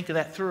got to think of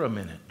that through a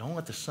minute. Don't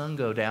let the sun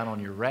go down on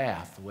your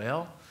wrath.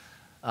 Well,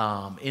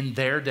 in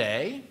their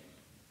day,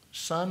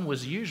 sun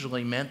was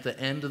usually meant the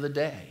end of the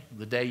day.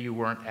 The day you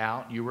weren't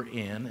out, you were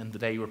in, and the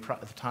day you were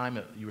at the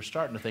time you were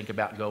starting to think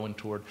about going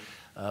toward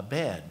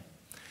bed.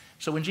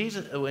 So when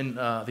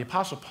the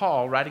Apostle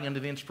Paul, writing under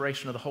the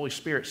inspiration of the Holy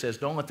Spirit, says,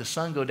 don't let the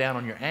sun go down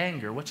on your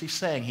anger, what's he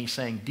saying? He's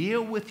saying,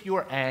 deal with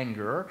your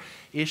anger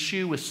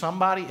issue with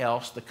somebody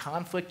else, the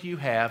conflict you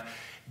have,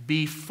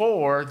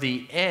 before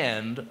the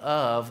end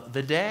of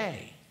the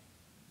day.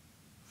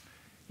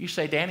 You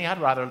say, Danny,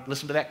 I'd rather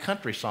listen to that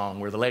country song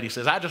where the lady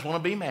says, I just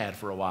want to be mad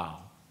for a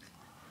while.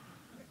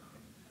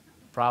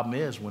 Problem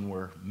is, when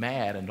we're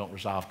mad and don't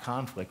resolve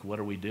conflict, what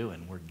are we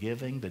doing? We're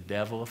giving the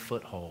devil a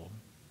foothold.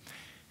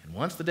 And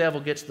once the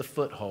devil gets the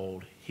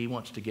foothold, he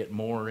wants to get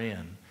more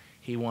in.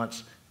 He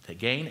wants to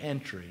gain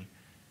entry.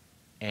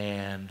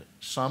 And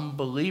some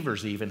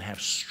believers even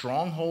have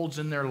strongholds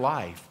in their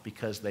life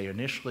because they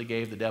initially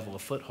gave the devil a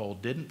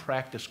foothold, didn't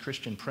practice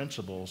Christian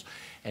principles,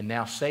 and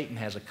now Satan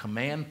has a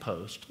command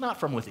post, not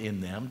from within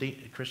them.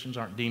 Christians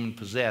aren't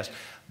demon-possessed,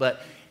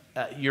 but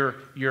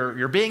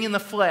you're being in the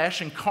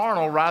flesh and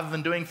carnal rather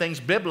than doing things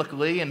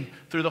biblically and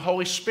through the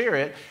Holy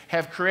Spirit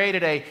have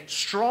created a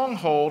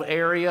stronghold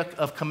area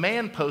of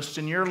command posts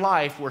in your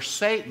life where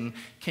Satan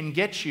can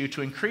get you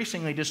to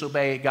increasingly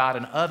disobey God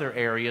in other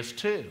areas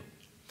too.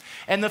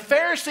 And the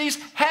Pharisees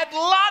had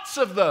lots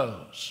of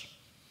those.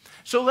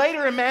 So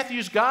later in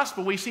Matthew's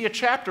gospel, we see a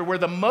chapter where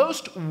the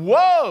most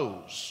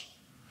woes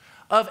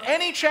of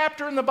any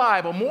chapter in the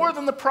Bible, more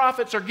than the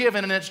prophets, are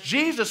given, and it's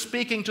Jesus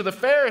speaking to the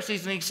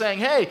Pharisees, and he's saying,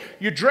 hey,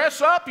 you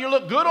dress up, you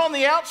look good on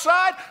the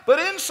outside, but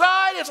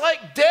inside it's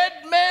like dead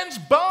men's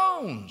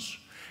bones.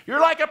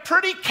 You're like a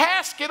pretty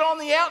casket on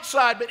the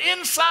outside, but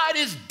inside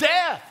is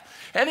death.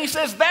 And he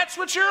says, that's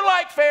what you're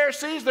like,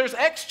 Pharisees. There's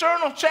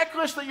external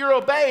checklists that you're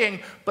obeying,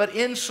 but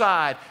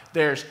inside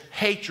there's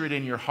hatred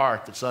in your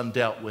heart that's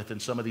undealt with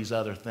and some of these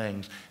other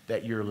things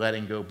that you're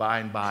letting go by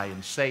and by.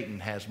 And Satan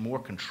has more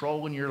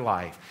control in your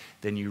life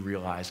than you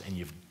realize. And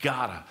you've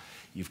got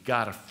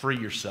to free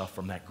yourself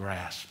from that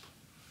grasp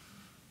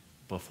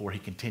before he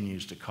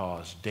continues to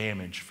cause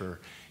damage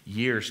for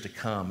years to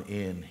come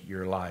in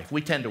your life.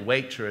 We tend to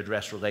wait to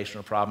address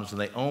relational problems,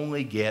 and they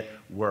only get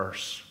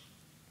worse.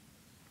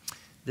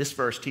 This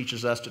verse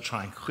teaches us to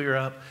try and clear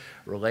up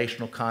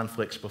relational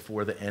conflicts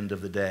before the end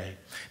of the day.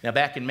 Now,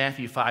 back in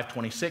Matthew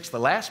 5:26, the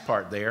last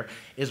part there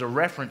is a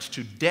reference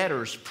to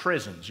debtors'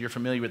 prisons. You're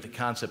familiar with the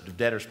concept of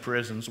debtors'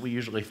 prisons. We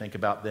usually think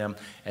about them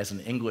as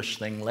an English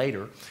thing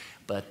later,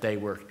 but they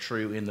were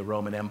true in the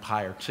Roman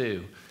Empire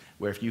too,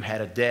 where if you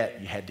had a debt,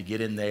 you had to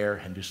get in there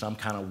and do some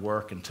kind of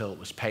work until it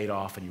was paid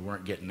off, and you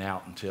weren't getting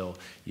out until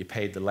you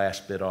paid the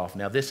last bit off.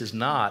 Now, this is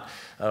not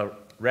a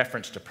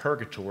reference to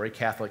purgatory.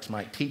 Catholics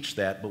might teach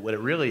that, but what it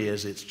really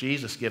is, it's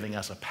Jesus giving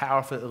us a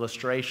powerful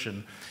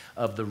illustration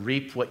of the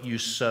reap what you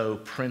sow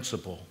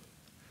principle.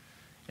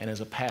 And as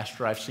a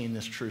pastor, I've seen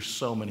this true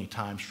so many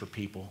times for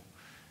people.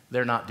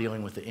 They're not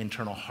dealing with the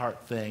internal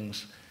heart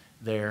things.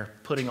 They're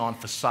putting on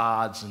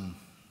facades and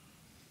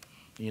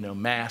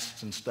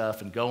masks and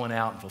stuff and going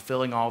out and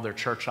fulfilling all their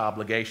church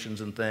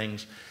obligations and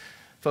things.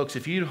 Folks,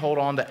 if you hold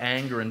on to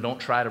anger and don't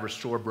try to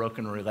restore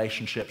broken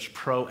relationships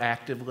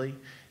proactively,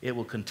 it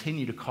will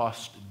continue to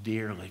cost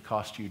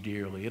you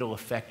dearly. It'll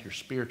affect your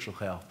spiritual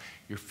health,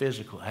 your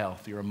physical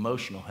health, your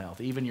emotional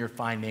health, even your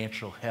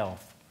financial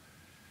health.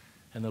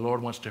 And the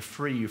Lord wants to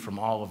free you from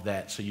all of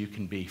that so you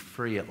can be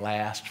free at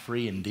last,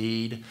 free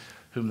indeed.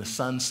 Whom the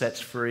Son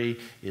sets free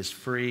is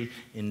free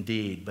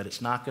indeed. But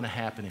it's not going to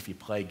happen if you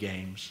play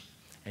games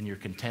and you're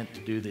content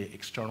to do the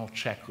external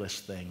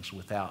checklist things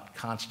without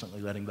constantly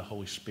letting the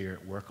Holy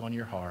Spirit work on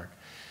your heart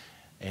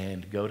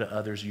and go to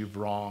others you've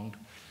wronged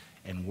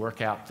and work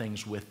out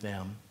things with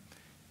them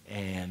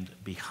and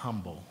be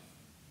humble.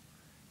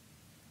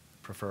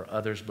 Prefer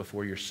others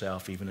before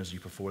yourself, even as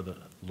you prefer the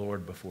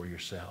Lord before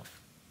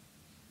yourself.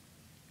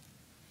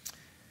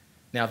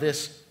 Now,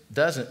 this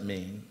doesn't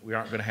mean we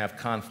aren't going to have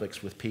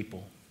conflicts with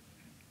people.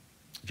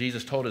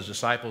 Jesus told his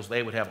disciples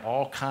they would have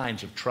all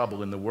kinds of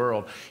trouble in the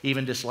world,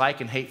 even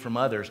dislike and hate from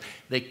others.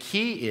 The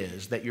key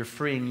is that you're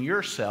freeing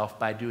yourself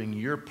by doing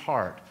your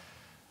part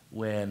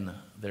when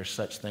there's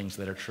such things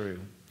that are true.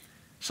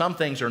 Some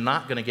things are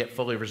not going to get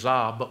fully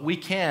resolved, but we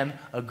can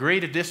agree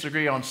to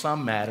disagree on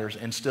some matters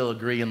and still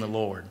agree in the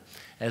Lord,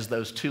 as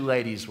those two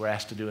ladies were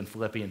asked to do in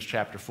Philippians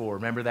chapter 4.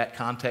 Remember that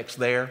context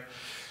there?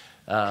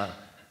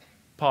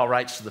 Paul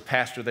writes to the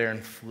pastor there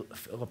in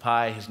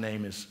Philippi. His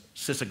name is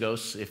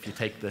Sysigos, if you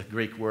take the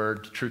Greek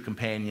word true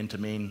companion to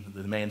mean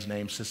the man's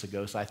name,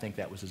 Sysigos. I think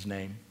that was his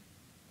name.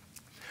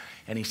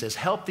 And he says,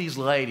 help these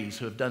ladies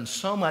who have done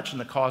so much in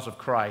the cause of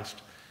Christ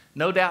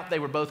No doubt they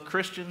were both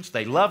Christians.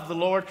 They loved the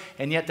Lord,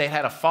 and yet they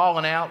had a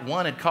falling out.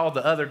 One had called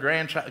the other's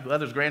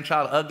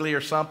grandchild ugly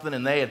or something,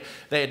 and they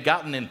had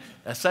gotten in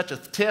such a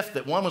tiff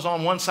that one was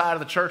on one side of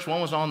the church,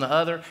 one was on the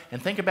other.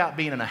 And think about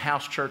being in a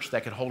house church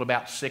that could hold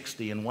about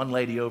 60, and one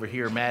lady over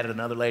here mad at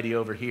another lady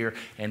over here,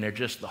 and they're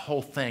just, the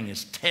whole thing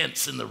is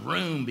tense in the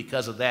room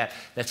because of that.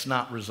 That's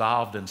not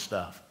resolved and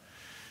stuff.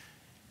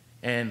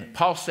 And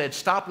Paul said,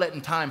 stop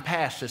letting time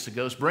pass, Sister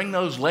Ghost. Bring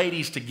those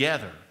ladies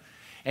together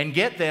and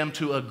get them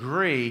to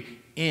agree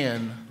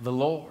in the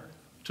Lord.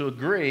 To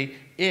agree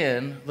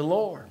in the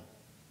Lord.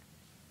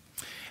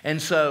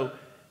 And so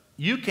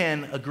you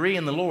can agree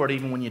in the Lord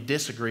even when you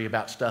disagree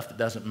about stuff that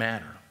doesn't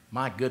matter.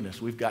 My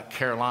goodness, we've got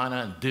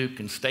Carolina and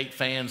Duke and State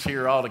fans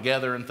here all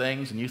together and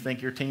things, and you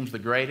think your team's the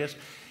greatest.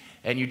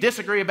 And you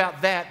disagree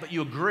about that, but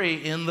you agree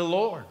in the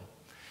Lord.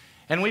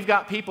 And we've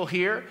got people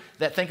here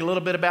that think a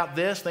little bit about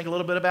this, think a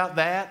little bit about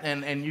that,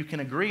 and you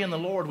can agree in the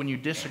Lord when you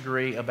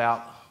disagree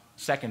about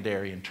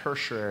secondary and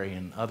tertiary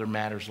and other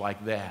matters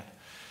like that.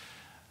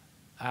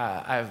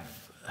 I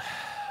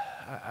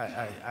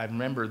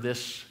remember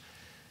this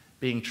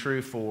being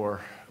true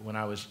for when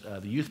I was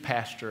the youth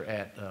pastor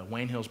at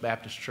Wayne Hills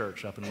Baptist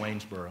Church up in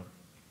Waynesboro.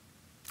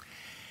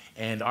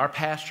 And our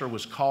pastor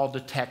was called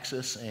to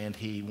Texas, and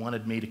he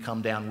wanted me to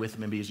come down with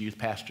him and be his youth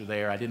pastor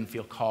there. I didn't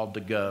feel called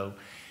to go,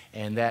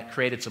 and that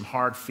created some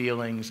hard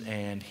feelings,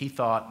 and he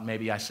thought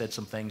maybe I said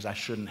some things I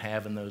shouldn't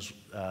have in those,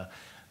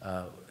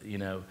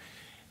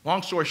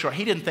 Long story short,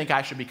 he didn't think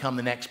I should become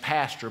the next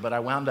pastor, but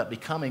I wound up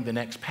becoming the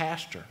next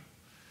pastor.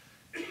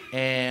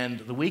 And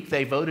the week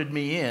they voted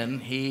me in,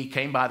 he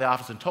came by the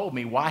office and told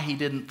me why he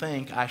didn't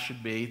think I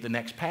should be the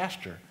next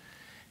pastor.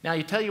 Now,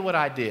 you tell you what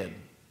I did.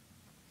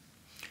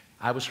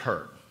 I was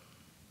hurt.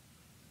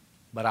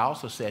 But I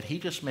also said, he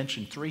just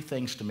mentioned 3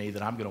 things to me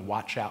that I'm going to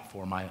watch out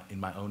for in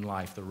my own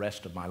life the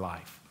rest of my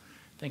life.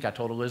 I think I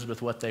told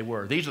Elizabeth what they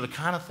were. These are the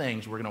kind of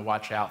things we're going to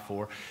watch out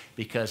for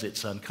because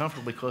it's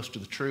uncomfortably close to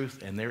the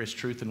truth, and there is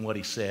truth in what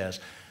he says.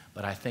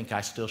 But I think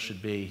I still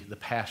should be the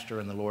pastor,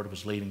 and the Lord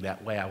was leading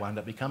that way. I wound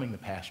up becoming the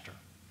pastor.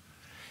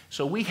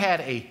 So we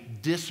had a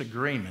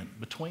disagreement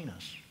between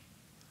us.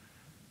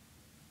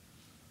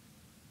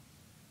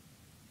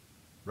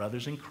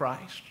 Brothers in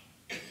Christ,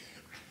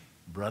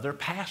 brother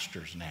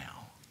pastors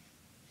now.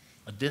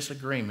 A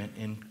disagreement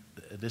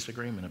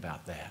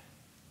about that.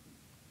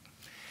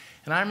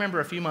 And I remember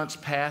a few months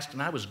passed,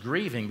 and I was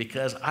grieving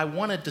because I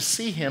wanted to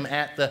see him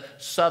at the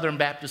Southern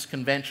Baptist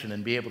Convention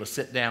and be able to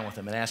sit down with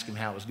him and ask him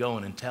how it was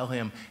going and tell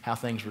him how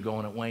things were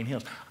going at Wayne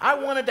Hills. I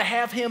wanted to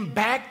have him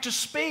back to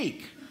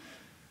speak.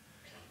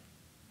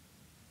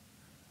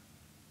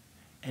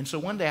 And so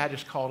one day I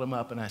just called him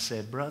up and I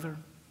said, brother,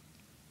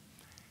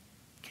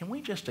 can we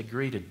just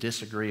agree to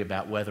disagree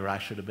about whether I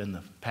should have been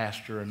the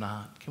pastor or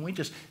not? Can we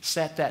just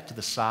set that to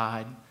the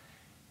side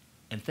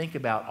and think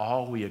about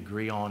all we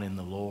agree on in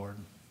the Lord?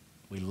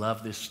 We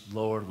love this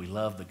Lord. We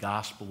love the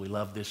gospel. We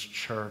love this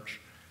church.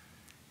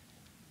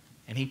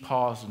 And he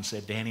paused and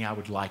said, Danny, I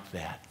would like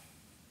that.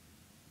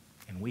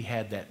 And we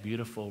had that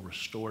beautiful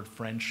restored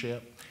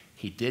friendship.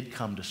 He did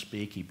come to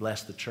speak. He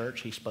blessed the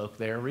church. He spoke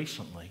there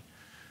recently.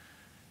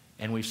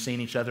 And we've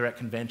seen each other at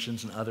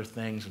conventions and other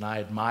things, and I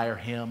admire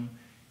him.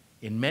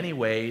 In many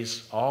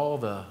ways, all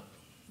the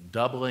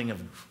doubling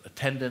of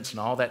attendance and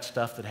all that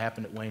stuff that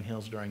happened at Wayne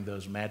Hills during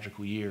those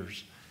magical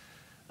years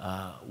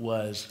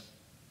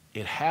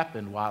it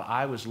happened while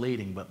I was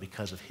leading, but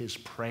because of his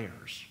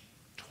prayers.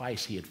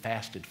 Twice he had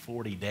fasted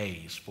 40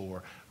 days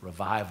for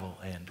revival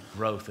and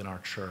growth in our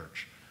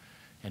church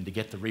and to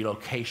get the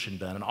relocation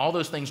done. And all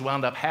those things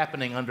wound up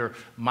happening under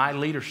my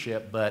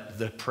leadership, but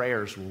the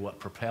prayers were what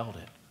propelled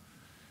it.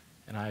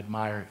 And I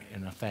admire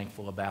and am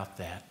thankful about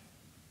that.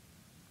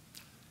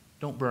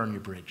 Don't burn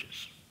your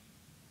bridges.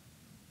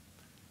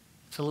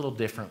 It's a little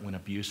different when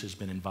abuse has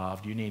been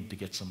involved. You need to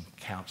get some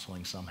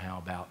counseling somehow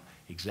about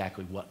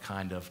exactly what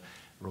kind of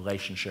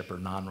relationship or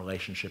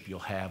non-relationship you'll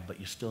have, but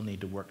you still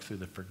need to work through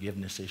the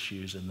forgiveness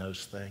issues and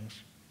those things.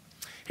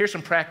 Here's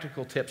some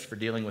practical tips for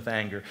dealing with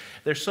anger.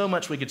 There's so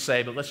much we could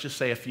say, but let's just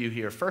say a few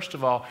here. First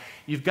of all,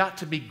 you've got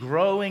to be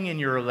growing in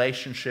your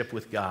relationship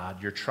with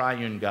God, your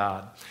triune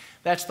God.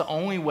 That's the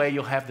only way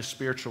you'll have the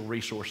spiritual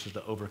resources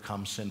to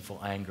overcome sinful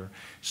anger.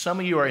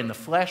 Some of you are in the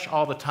flesh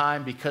all the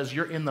time because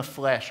you're in the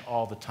flesh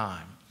all the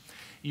time.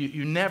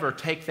 You never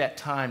take that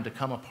time to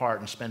come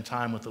apart and spend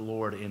time with the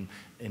Lord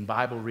in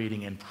Bible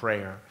reading and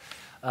prayer.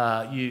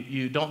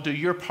 You don't do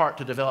your part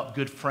to develop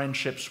good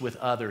friendships with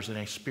others in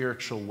a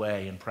spiritual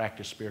way and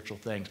practice spiritual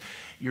things.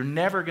 You're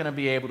never going to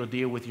be able to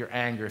deal with your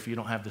anger if you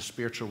don't have the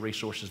spiritual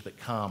resources that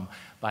come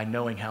by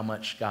knowing how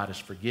much God has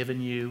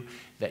forgiven you,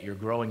 that you're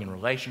growing in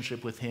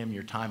relationship with Him,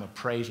 your time of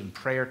praise and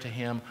prayer to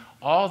Him.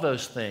 All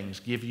those things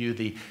give you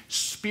the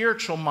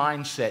spiritual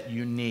mindset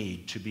you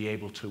need to be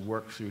able to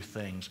work through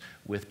things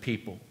with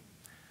people.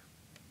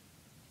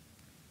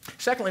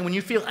 Secondly, when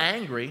you feel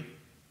angry,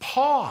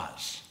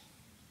 pause.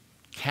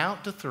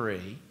 Count to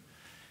 3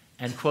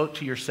 and quote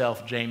to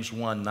yourself James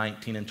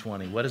 1:19 and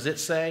 20. What does it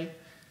say?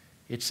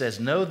 It says,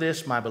 "Know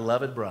this, my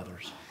beloved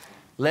brothers,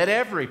 let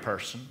every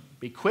person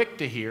Be quick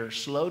to hear,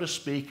 slow to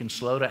speak, and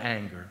slow to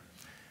anger.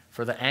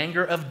 For the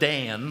anger of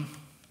Dan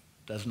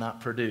does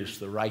not produce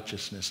the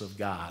righteousness of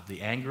God.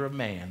 The anger of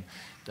man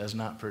does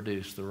not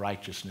produce the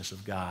righteousness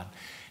of God.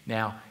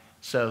 Now,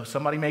 so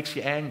somebody makes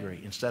you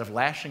angry. Instead of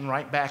lashing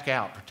right back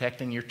out,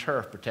 protecting your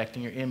turf,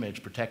 protecting your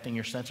image, protecting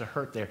your sense of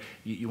hurt there,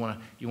 you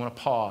want to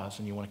pause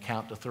and you want to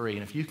count to 3.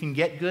 And if you can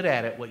get good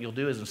at it, what you'll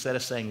do is instead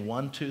of saying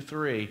 1, 2,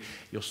 3,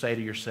 you'll say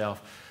to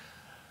yourself,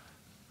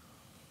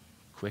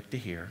 quick to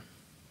hear,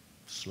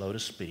 slow to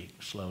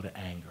speak, slow to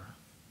anger.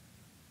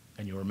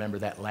 And you'll remember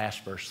that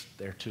last verse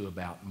there too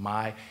about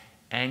my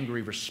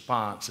angry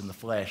response in the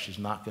flesh is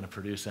not going to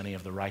produce any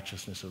of the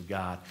righteousness of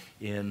God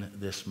in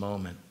this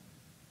moment.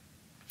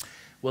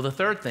 Well, the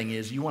third thing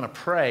is you want to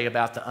pray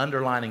about the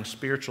underlying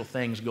spiritual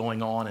things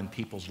going on in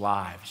people's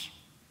lives.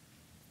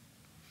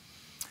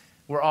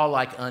 We're all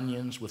like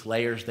onions with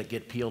layers that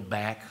get peeled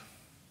back.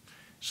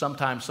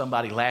 Sometimes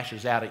somebody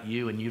lashes out at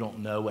you and you don't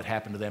know what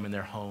happened to them in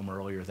their home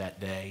earlier that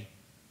day.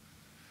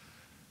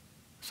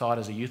 Saw it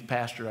as a youth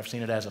pastor. I've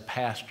seen it as a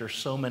pastor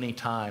so many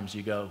times.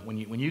 You go, when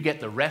you get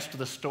the rest of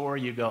the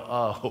story, you go,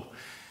 oh,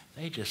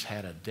 they just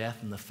had a death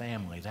in the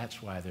family.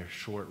 That's why they're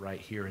short right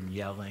here and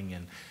yelling.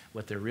 And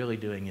what they're really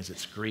doing is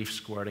it's grief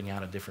squirting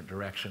out a different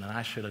direction. And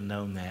I should have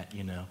known that,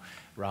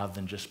 rather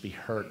than just be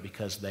hurt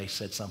because they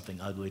said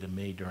something ugly to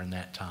me during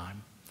that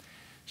time.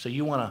 So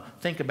you want to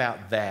think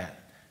about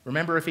that.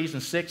 Remember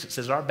Ephesians 6, it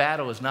says our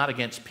battle is not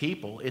against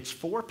people, it's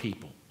for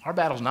people. Our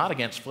battle is not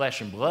against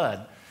flesh and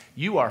blood.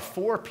 You are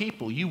for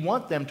people. You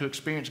want them to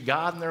experience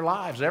God in their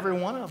lives, every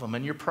one of them,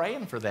 and you're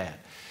praying for that.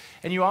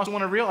 And you also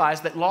want to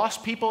realize that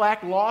lost people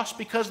act lost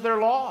because they're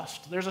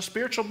lost. There's a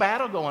spiritual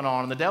battle going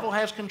on, and the devil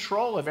has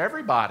control of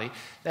everybody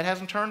that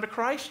hasn't turned to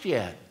Christ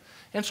yet.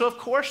 And so, of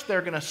course,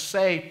 they're going to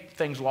say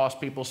things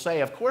lost people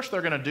say. Of course,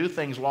 they're going to do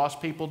things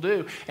lost people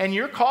do. And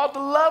you're called to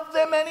love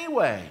them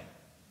anyway.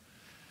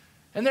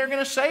 And they're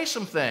going to say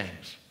some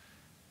things.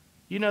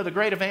 The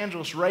great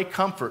evangelist Ray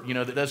Comfort,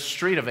 that does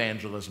street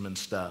evangelism and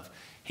stuff.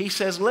 He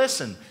says,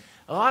 listen,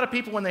 a lot of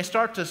people, when they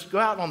start to go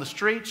out on the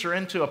streets or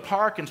into a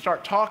park and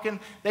start talking,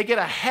 they get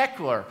a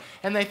heckler.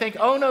 And they think,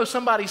 oh, no,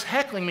 somebody's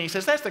heckling me. He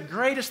says, that's the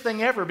greatest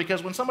thing ever,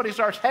 because when somebody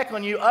starts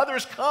heckling you,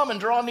 others come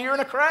and draw near in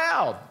a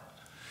crowd.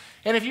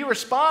 And if you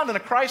respond in a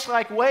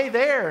Christ-like way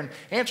there and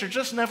answer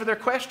just enough of their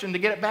question to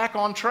get it back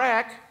on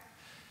track,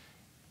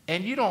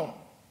 and you don't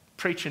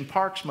preach in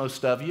parks,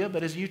 most of you,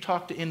 but as you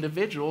talk to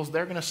individuals,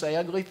 they're going to say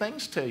ugly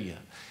things to you.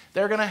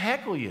 They're going to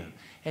heckle you.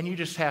 And you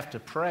just have to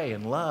pray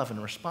and love and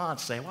respond.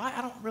 Say, well,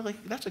 I don't really,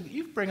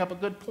 you bring up a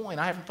good point.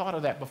 I haven't thought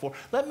of that before.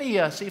 Let me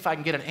see if I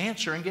can get an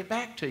answer and get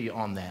back to you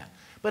on that.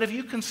 But have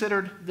you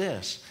considered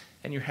this?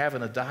 And you're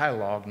having a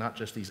dialogue, not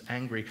just these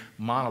angry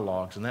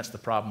monologues. And that's the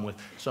problem with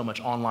so much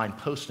online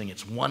posting.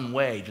 It's one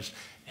way, just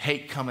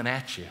hate coming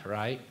at you,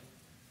 right?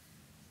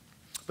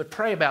 But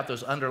pray about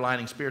those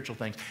underlying spiritual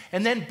things.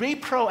 And then be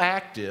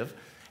proactive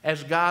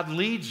as God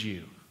leads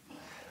you.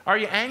 Are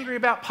you angry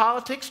about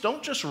politics?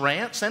 Don't just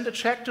rant. Send a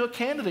check to a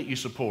candidate you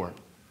support.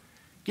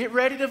 Get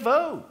ready to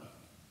vote.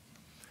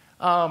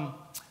 Are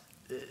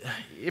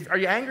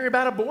you angry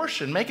about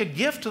abortion? Make a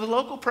gift to the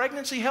local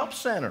pregnancy help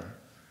center.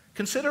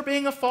 Consider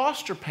being a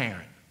foster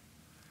parent.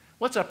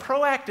 What's a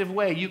proactive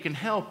way you can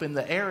help in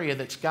the area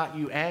that's got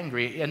you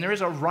angry? And there is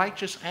a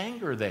righteous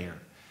anger there.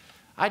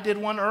 I did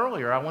one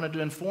earlier. I wanted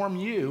to inform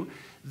you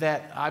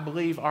that I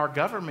believe our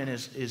government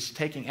is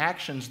taking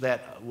actions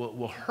that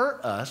will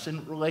hurt us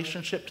in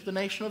relationship to the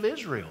nation of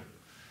Israel.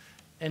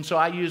 And so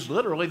I use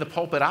literally the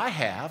pulpit I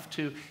have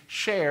to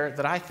share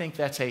that I think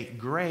that's a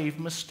grave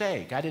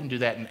mistake. I didn't do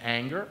that in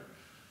anger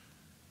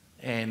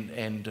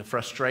and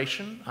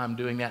frustration. I'm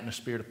doing that in a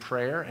spirit of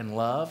prayer and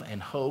love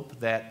and hope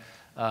that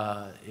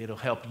it'll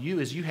help you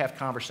as you have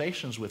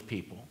conversations with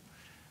people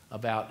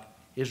about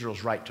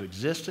Israel's right to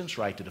existence,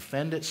 right to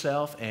defend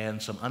itself,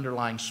 and some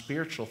underlying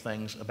spiritual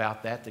things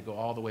about that go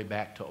all the way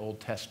back to Old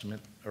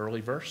Testament early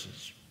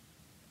verses.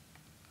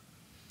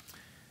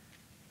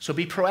 So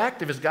be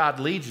proactive as God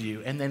leads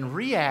you, and then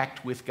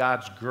react with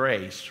God's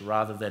grace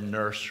rather than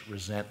nurse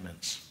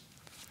resentments.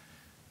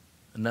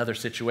 Another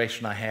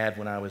situation I had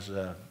when I was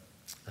a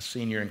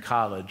senior in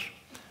college,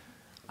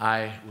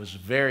 I was a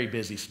very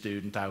busy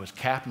student. I was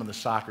captain of the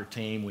soccer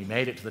team. We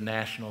made it to the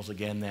Nationals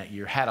again that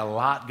year, had a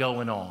lot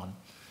going on.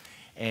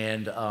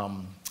 And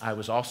I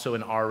was also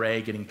an RA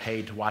getting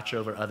paid to watch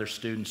over other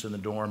students in the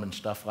dorm and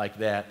stuff like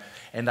that.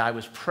 And I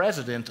was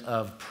president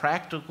of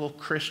Practical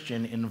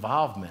Christian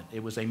Involvement.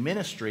 It was a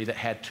ministry that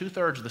had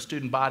 2/3 of the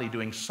student body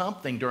doing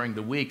something during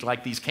the week,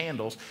 like these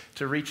candles,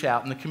 to reach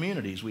out in the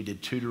communities. We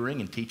did tutoring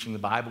and teaching the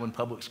Bible in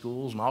public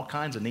schools and all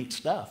kinds of neat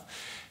stuff.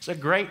 It's a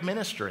great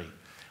ministry.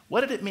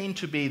 What did it mean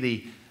to be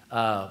the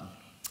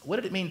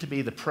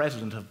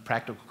president of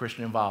Practical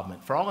Christian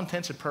Involvement? For all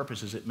intents and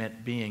purposes, it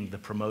meant being the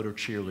promoter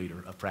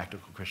cheerleader of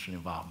Practical Christian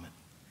Involvement.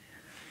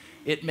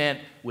 It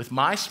meant with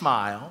my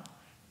smile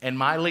and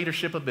my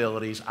leadership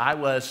abilities, I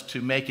was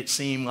to make it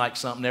seem like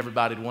something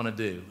everybody would want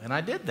to do. And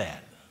I did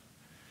that.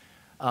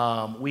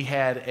 We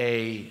had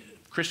a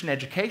Christian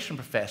education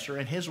professor,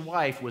 and his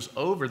wife was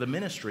over the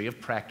ministry of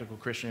practical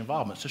Christian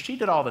involvement. So she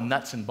did all the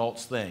nuts and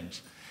bolts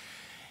things.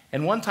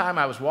 And one time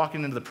I was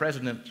walking into the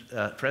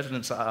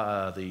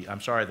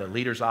the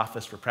leader's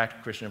office for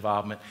practical Christian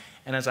involvement,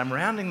 and as I'm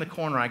rounding the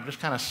corner, I just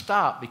kind of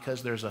stop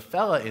because there's a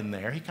fella in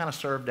there. He kind of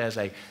served as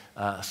a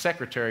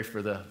secretary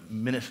for the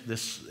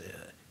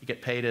you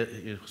get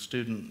paid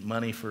student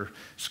money for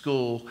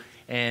school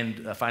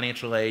and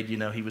financial aid. You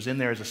know, he was in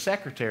there as a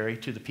secretary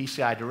to the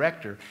PCI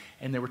director,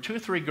 and there were 2 or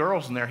 3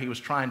 girls in there he was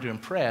trying to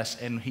impress,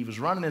 and he was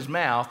running his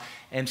mouth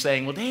and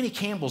saying, well, Danny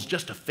Campbell's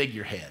just a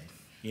figurehead.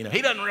 You know,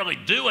 he doesn't really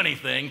do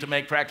anything to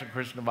make practical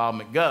Christian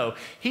involvement go.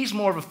 He's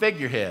more of a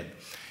figurehead.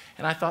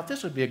 And I thought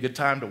this would be a good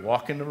time to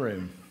walk in the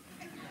room.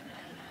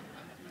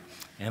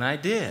 And I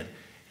did.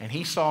 And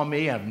he saw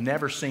me. I've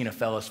never seen a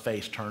fella's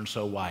face turn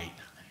so white.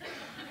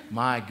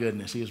 My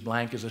goodness, he was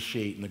blank as a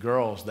sheet. And the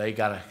girls, they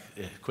got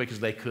as quick as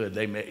they could.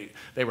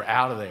 They were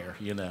out of there,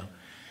 you know.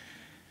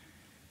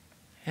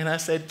 And I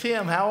said,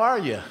 Tim, how are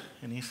you?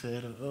 And he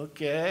said,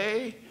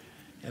 okay.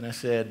 And I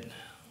said,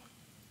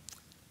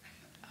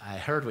 I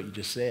heard what you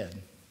just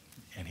said.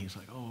 And he's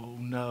like, oh,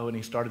 no. And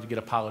he started to get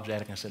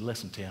apologetic. I said,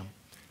 listen, Tim,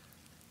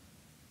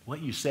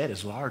 what you said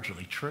is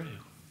largely true.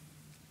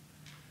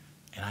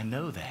 And I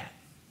know that.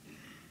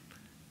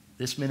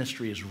 This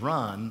ministry is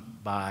run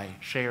by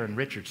Sharon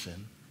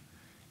Richardson,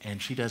 and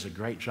she does a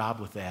great job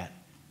with that.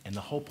 And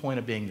the whole point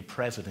of being the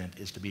president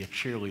is to be a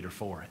cheerleader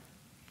for it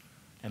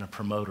and a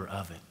promoter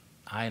of it.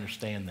 I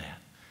understand that.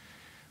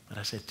 But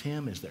I said,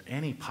 Tim, is there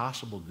any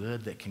possible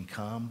good that can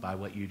come by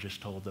what you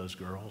just told those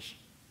girls?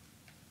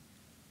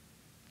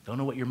 Don't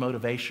know what your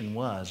motivation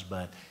was,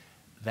 but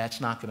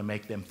that's not going to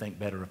make them think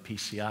better of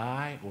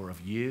PCI or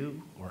of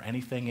you or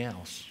anything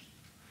else.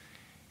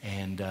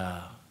 And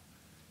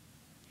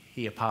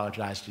he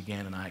apologized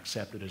again, and I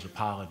accepted his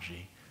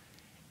apology.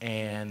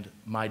 And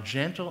my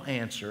gentle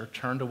answer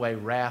turned away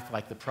wrath,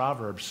 like the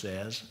proverb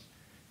says.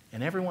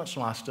 And every once in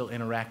a while, I still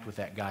interact with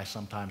that guy,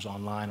 sometimes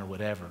online or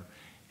whatever.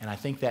 And I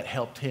think that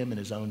helped him in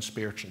his own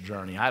spiritual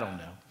journey. I don't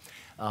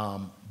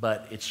know.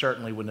 But it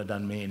certainly wouldn't have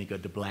done me any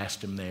good to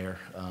blast him there.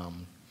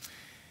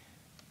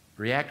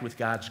 React with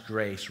God's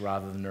grace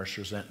rather than nurse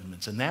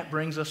resentments. And that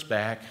brings us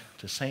back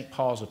to St.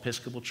 Paul's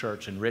Episcopal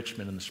Church in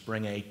Richmond in the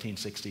spring of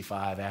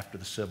 1865 after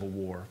the Civil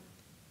War.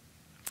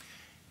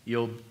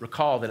 You'll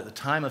recall that at the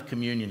time of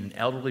communion, an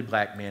elderly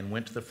black man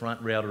went to the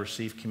front rail to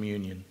receive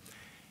communion,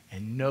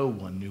 and no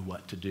one knew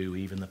what to do,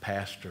 even the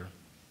pastor.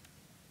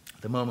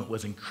 The moment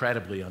was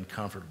incredibly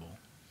uncomfortable.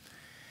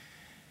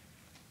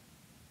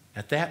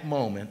 At that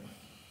moment,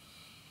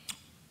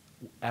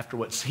 after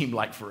what seemed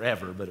like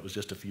forever, but it was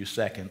just a few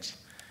seconds,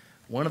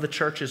 one of the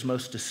church's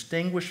most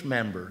distinguished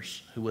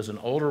members, who was an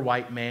older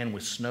white man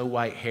with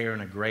snow-white hair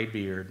and a gray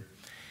beard,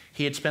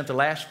 he had spent the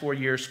last 4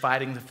 years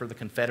fighting for the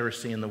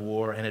Confederacy in the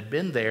war and had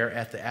been there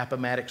at the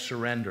Appomattox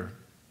surrender.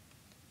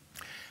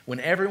 When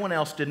everyone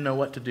else didn't know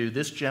what to do,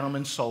 this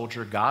gentleman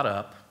soldier got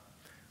up,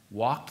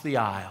 walked the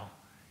aisle,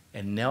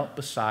 and knelt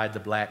beside the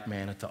black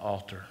man at the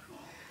altar.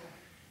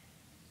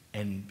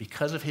 And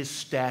because of his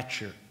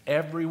stature,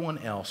 everyone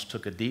else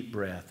took a deep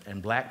breath,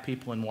 and black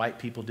people and white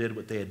people did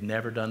what they had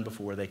never done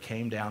before. They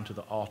came down to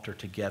the altar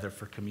together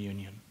for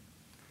communion.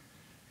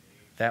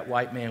 That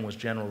white man was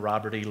General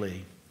Robert E.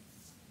 Lee,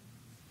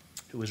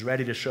 who was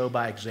ready to show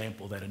by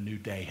example that a new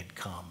day had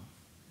come.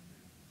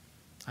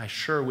 I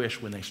sure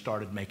wish when they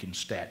started making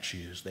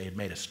statues, they had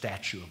made a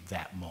statue of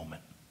that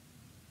moment.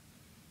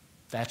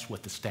 That's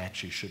what the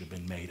statue should have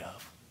been made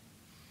of.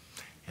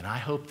 And I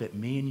hope that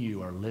me and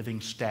you are living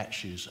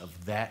statues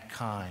of that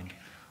kind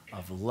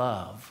of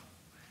love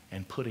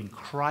and putting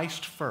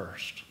Christ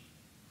first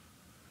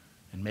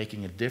and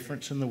making a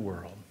difference in the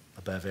world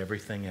above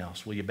everything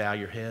else. Will you bow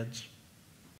your heads?